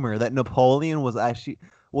heard a rumor that Napoleon was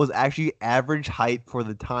actually average height for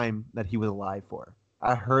the time that he was alive for.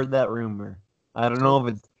 I heard that rumor. I don't know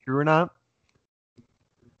if it's true or not.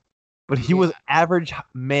 But he was average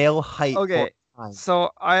male height. Okay, so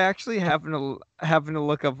I actually happen to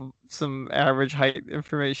look up some average height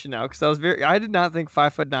information now because I did not think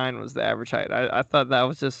 5'9" was the average height. I thought that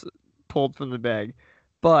was just pulled from the bag,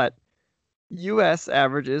 but U.S.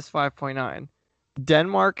 average is 5.9.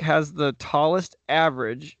 Denmark has the tallest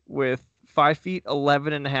average with 5 feet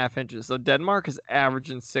 11.5 inches. So Denmark is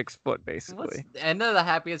averaging 6 foot basically. What's the end of the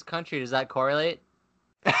happiest country? Does that correlate?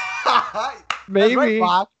 Maybe.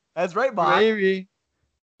 That's right, Bob. Maybe.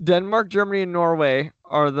 Denmark, Germany, and Norway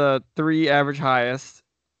are the 3 average highest.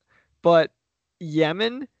 But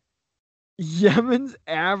Yemen's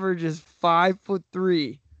average is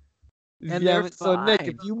 5'3". And they're so Nick,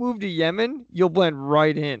 if you move to Yemen, you'll blend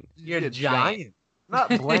right in. You're a giant. Not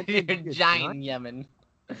blend You're a giant, Yemen.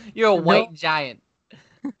 You're a white giant.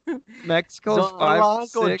 Mexico's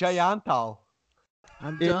 5'6". Gianto.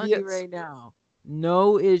 I'm telling you right now,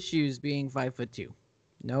 no issues being 5'2".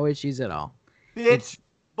 No issues at all. Bitch,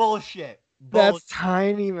 bullshit. That's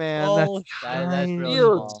tiny, man. Bullshit. That's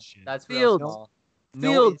real small. That's real Fields. small.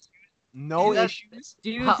 Fields. No issues.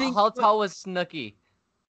 Do you think How tall was Snooki?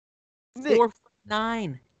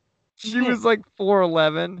 4'9"? She was like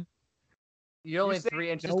 4'11". You're only You're saying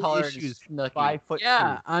 3 inches no taller issues, than Snooki. 5'2".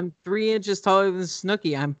 Yeah, I'm 3 inches taller than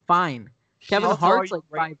Snooki. I'm fine. Kevin How tall are Hart's you like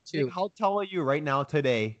right, 5'2". Nick, how tall are you right now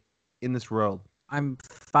today in this world? I'm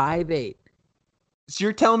 5'8". So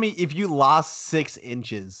you're telling me if you lost 6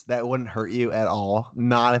 inches, that wouldn't hurt you at all?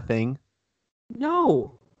 Not a thing?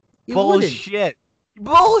 No, it wouldn't. Bullshit.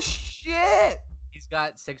 Bullshit. He's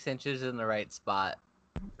got 6 inches in the right spot.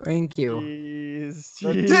 Thank you.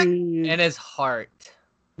 Jeez. In his heart.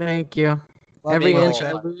 Thank you. Love Every you, inch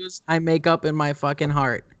Nick. I lose, I make up in my fucking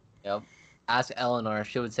heart. Yep. Ask Eleanor.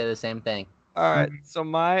 She would say the same thing. All right. So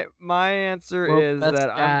my answer Well, is that's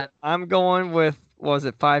that bad. I'm going with, was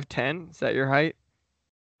it 5'10"? Is that your height?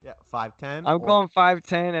 Yeah, 5'10". I'm going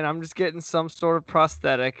 5'10", and I'm just getting some sort of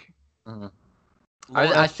prosthetic. That's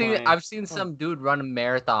fine. I've seen some dude run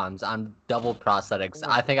marathons on double prosthetics.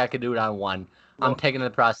 I think I could do it on one. I'm taking the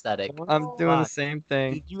prosthetic. I'm doing the same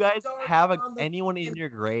thing. Did you guys have anyone in your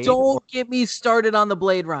grade? Don't get me started on the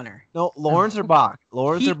Blade Runner. No, Lawrence or Bach?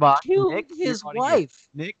 Lawrence He or Bach? killed Nick, his you're outta here. wife.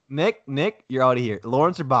 Nick, you're out of here.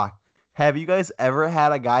 Lawrence or Bach? Have you guys ever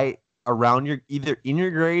had a guy around either in your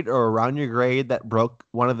grade or around your grade that broke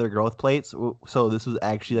one of their growth plates? So this was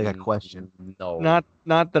actually like a question. No.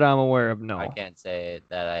 Not that I'm aware of. No. I can't say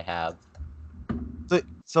that I have.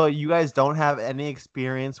 So you guys don't have any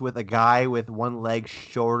experience with a guy with one leg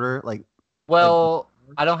shorter, like? Well,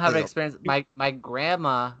 I don't have Like- experience. My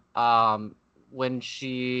grandma, when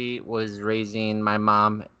she was raising my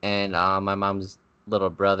mom and my mom's little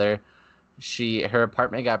brother, her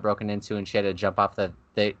apartment got broken into and she had to jump off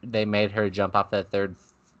they made her jump off the third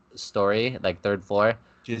story, like third floor.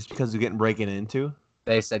 Just because you're getting breaking into?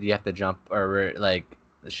 They said you have to jump or like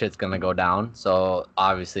the shit's gonna go down. So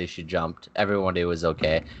obviously she jumped. Everybody was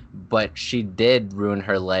okay, but she did ruin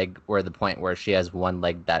her leg, where the point where she has one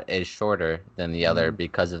leg that is shorter than the other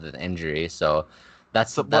because of the injury. So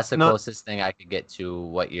that's the closest thing I could get to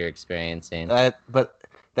what you're experiencing. But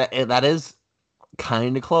that is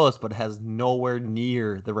kind of close, but has nowhere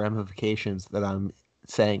near the ramifications that I'm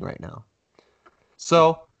saying right now.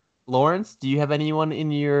 So, Lawrence, do you have anyone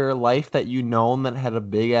in your life that you known that had a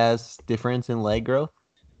big ass difference in leg growth?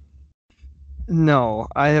 No,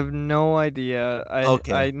 I have no idea.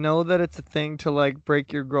 Okay. I know that it's a thing to like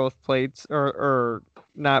break your growth plates or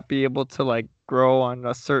not be able to like grow on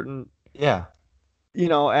a certain Yeah.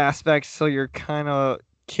 aspects, so you're kind of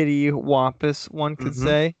kitty wampus, one could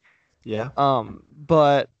say. Yeah.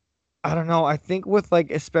 But I don't know. I think with like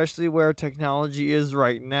especially where technology is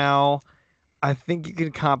right now, I think you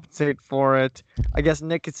can compensate for it. I guess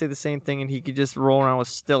Nick could say the same thing and he could just roll around with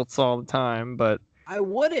stilts all the time, but I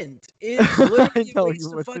wouldn't. It's literally a know waste you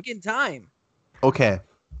of wouldn't. fucking time. Okay.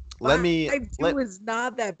 Let me 5'2" is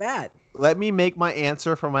not that bad. let me make my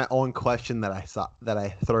answer for my own question that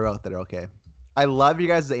I threw out there. Okay. I love you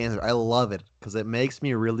guys' answer. I love it because it makes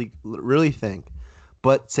me really, really think.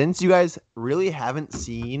 But since you guys really haven't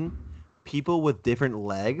seen people with different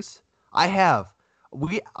legs, I have.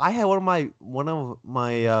 I had one of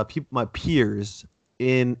my peers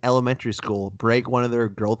in elementary school break one of their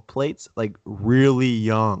growth plates like really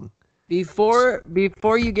young. Before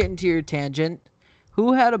you get into your tangent,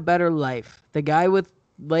 who had a better life? The guy with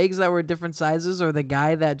legs that were different sizes, or the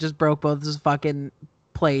guy that just broke both his fucking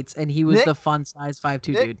plates and he was Nick? the fun size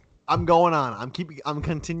 5'2" Nick? dude? I'm going on. I'm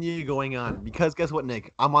continuing going on because guess what,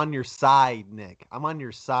 Nick? I'm on your side, Nick. I'm on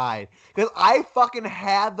your side because I fucking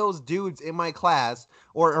had those dudes in my class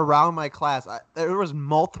or around my class. There was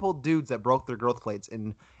multiple dudes that broke their growth plates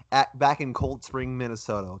back in Cold Spring,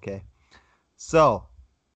 Minnesota. Okay, so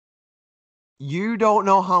you don't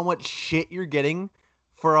know how much shit you're getting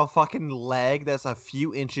for a fucking leg that's a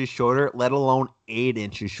few inches shorter, let alone 8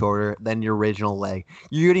 inches shorter than your original leg.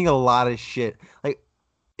 You're getting a lot of shit. Like,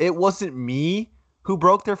 it wasn't me who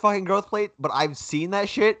broke their fucking growth plate, but I've seen that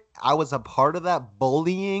shit. I was a part of that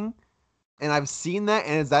bullying, and I've seen that,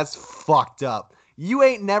 and that's fucked up. You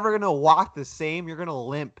ain't never gonna walk the same. You're gonna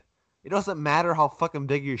limp. It doesn't matter how fucking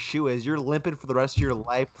big your shoe is. You're limping for the rest of your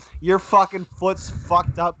life. Your fucking foot's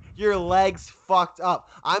fucked up. Your leg's fucked up.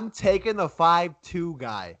 I'm taking the 5'2"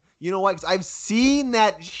 guy. You know what? 'Cause I've seen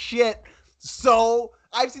that shit. So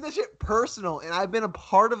I've seen that shit personal, and I've been a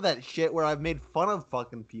part of that shit where I've made fun of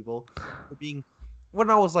fucking people for being, when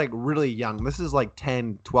I was like really young. This is like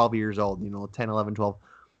 10, 12 years old, 10, 11, 12.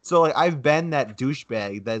 So like I've been that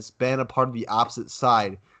douchebag that's been a part of the opposite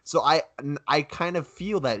side. So I kind of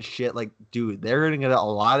feel that shit. Like, dude, they're gonna get a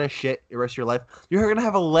lot of shit the rest of your life. You're gonna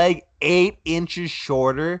have a leg 8 inches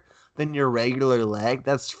shorter than your regular leg.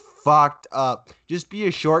 That's fucked up. Just be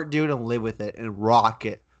a short dude and live with it and rock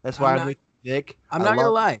it. That's why I'm with Nick. I'm not gonna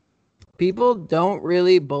lie. people don't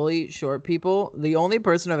really bully short people. The only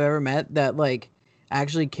person I've ever met that like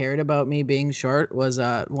actually cared about me being short was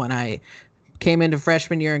when I came into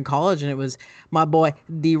freshman year in college, and it was my boy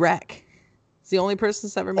D-Rec. It's the only person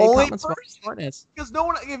that's ever made comments about shortness. Because no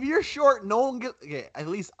one, if you're short, no one gives. Okay, at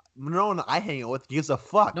least no one I hang out with gives a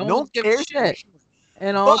fuck. No No one one gives cares. shit.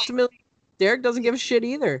 And But- ultimately, Derek doesn't give a shit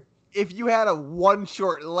either. If you had a one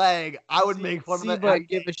short leg, I would make fun of see, it. but I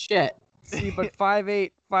give a shit. See, but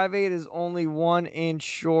 5'8" is only 1 inch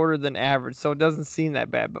shorter than average, so it doesn't seem that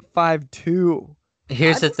bad. But 5'2".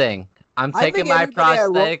 Here's the thing. I'm I taking think my everybody I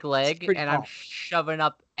roll prosthetic is leg pretty and I'm tall. shoving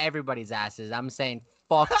up everybody's asses. I'm saying,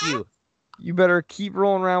 fuck you. You better keep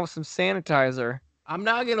rolling around with some sanitizer. I'm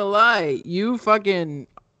not gonna lie. You fucking.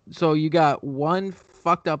 So you got one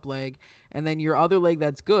fucked up leg, and then your other leg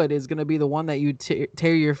that's good is gonna be the one that you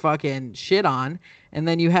tear your fucking shit on, and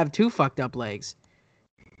then you have two fucked up legs.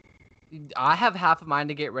 I have half of mine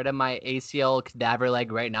to get rid of my ACL cadaver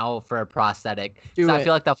leg right now for a prosthetic. Do So I it.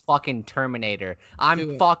 feel like the fucking Terminator. Do I'm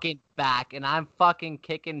it. fucking back and I'm fucking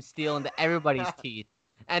kicking steel into everybody's teeth.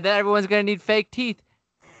 And then everyone's gonna need fake teeth.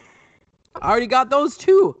 I already got those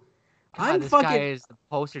two. God, I'm this fucking. guy is the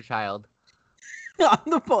poster child. I'm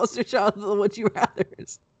the poster child of the Would You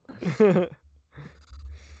Rather's.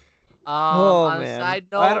 On a man. side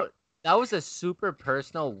I don't- note, that was a super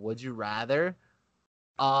personal would you rather.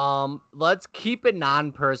 Let's keep it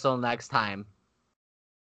non-personal next time.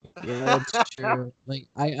 Yeah, that's true. Like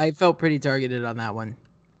I felt pretty targeted on that one.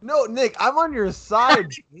 No, Nick, I'm on your side.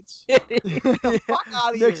 bitch. Get the fuck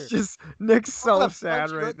out of here. Nick's I'm gonna so sad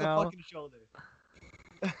punch you right in the now. fucking shoulder.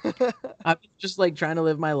 I'm just like trying to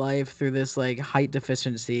live my life through this like height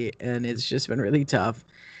deficiency, and it's just been really tough,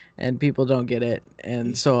 and people don't get it.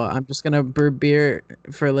 And so I'm just gonna brew beer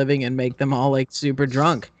for a living and make them all like super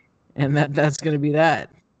drunk, and that's gonna be that.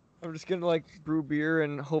 I'm just gonna like brew beer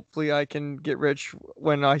and hopefully I can get rich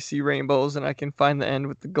when I see rainbows and I can find the end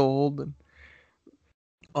with the gold. And...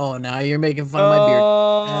 Oh, now you're making fun of my beard.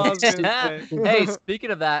 I was gonna say. Hey,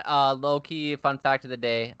 speaking of that, low-key fun fact of the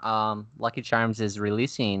day, Lucky Charms is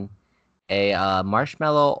releasing a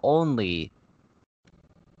marshmallow only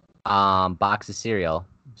box of cereal.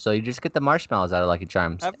 So you just get the marshmallows out of Lucky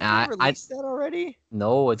Charms. Have And you released that already?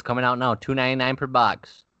 No, it's coming out now, $2.99 per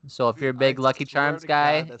box. So if you're a big I Lucky swear Charms to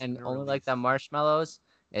guy God, that's and been only like released. the marshmallows,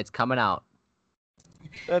 it's coming out.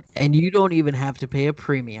 That's And you don't even have to pay a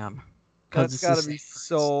premium. that's it's gotta the be same price.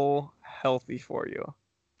 so healthy for you.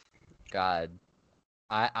 God,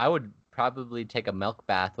 I would probably take a milk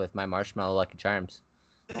bath with my marshmallow Lucky Charms.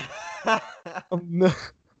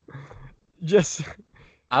 Just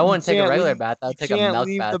I wouldn't take a can't regular leave- bath. you I'd take a can't milk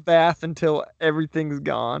leave bath. the bath until everything's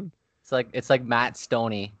gone. It's like Matt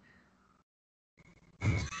Stoney.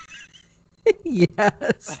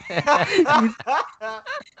 Yes.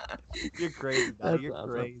 You're crazy, That's dog. You're awesome.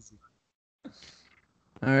 crazy.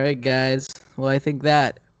 All right, guys. Well, I think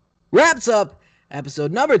that wraps up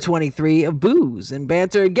episode number 23 of Booze and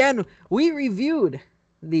Banter. Again, we reviewed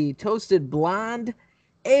the Toasted Blonde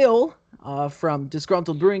Ale from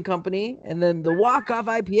Disgruntled Brewing Company, and then the Walk-Off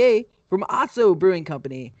IPA from Otso Brewing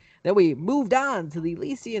Company. Then we moved on to the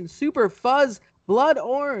Elysian Super Fuzz Blood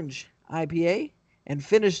Orange IPA, and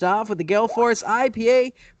finished off with the Gale Force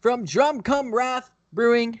IPA from Drum Cum Wrath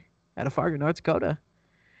Brewing out of Fargo, North Dakota.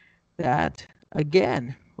 That,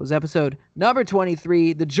 again, was episode number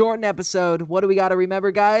 23, the Jordan episode. What do we got to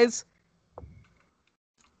remember, guys?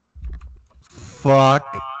 Fuck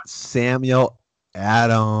Samuel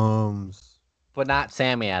Adams. But not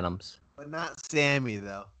Sammy Adams. But not Sammy,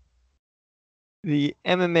 though. The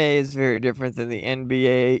MMA is very different than the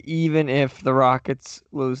NBA, even if the Rockets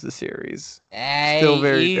lose the series. Hey, Still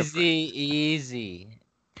very easy.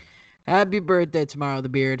 Happy birthday tomorrow, the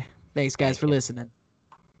beard. Thanks, guys, Thank for you. listening.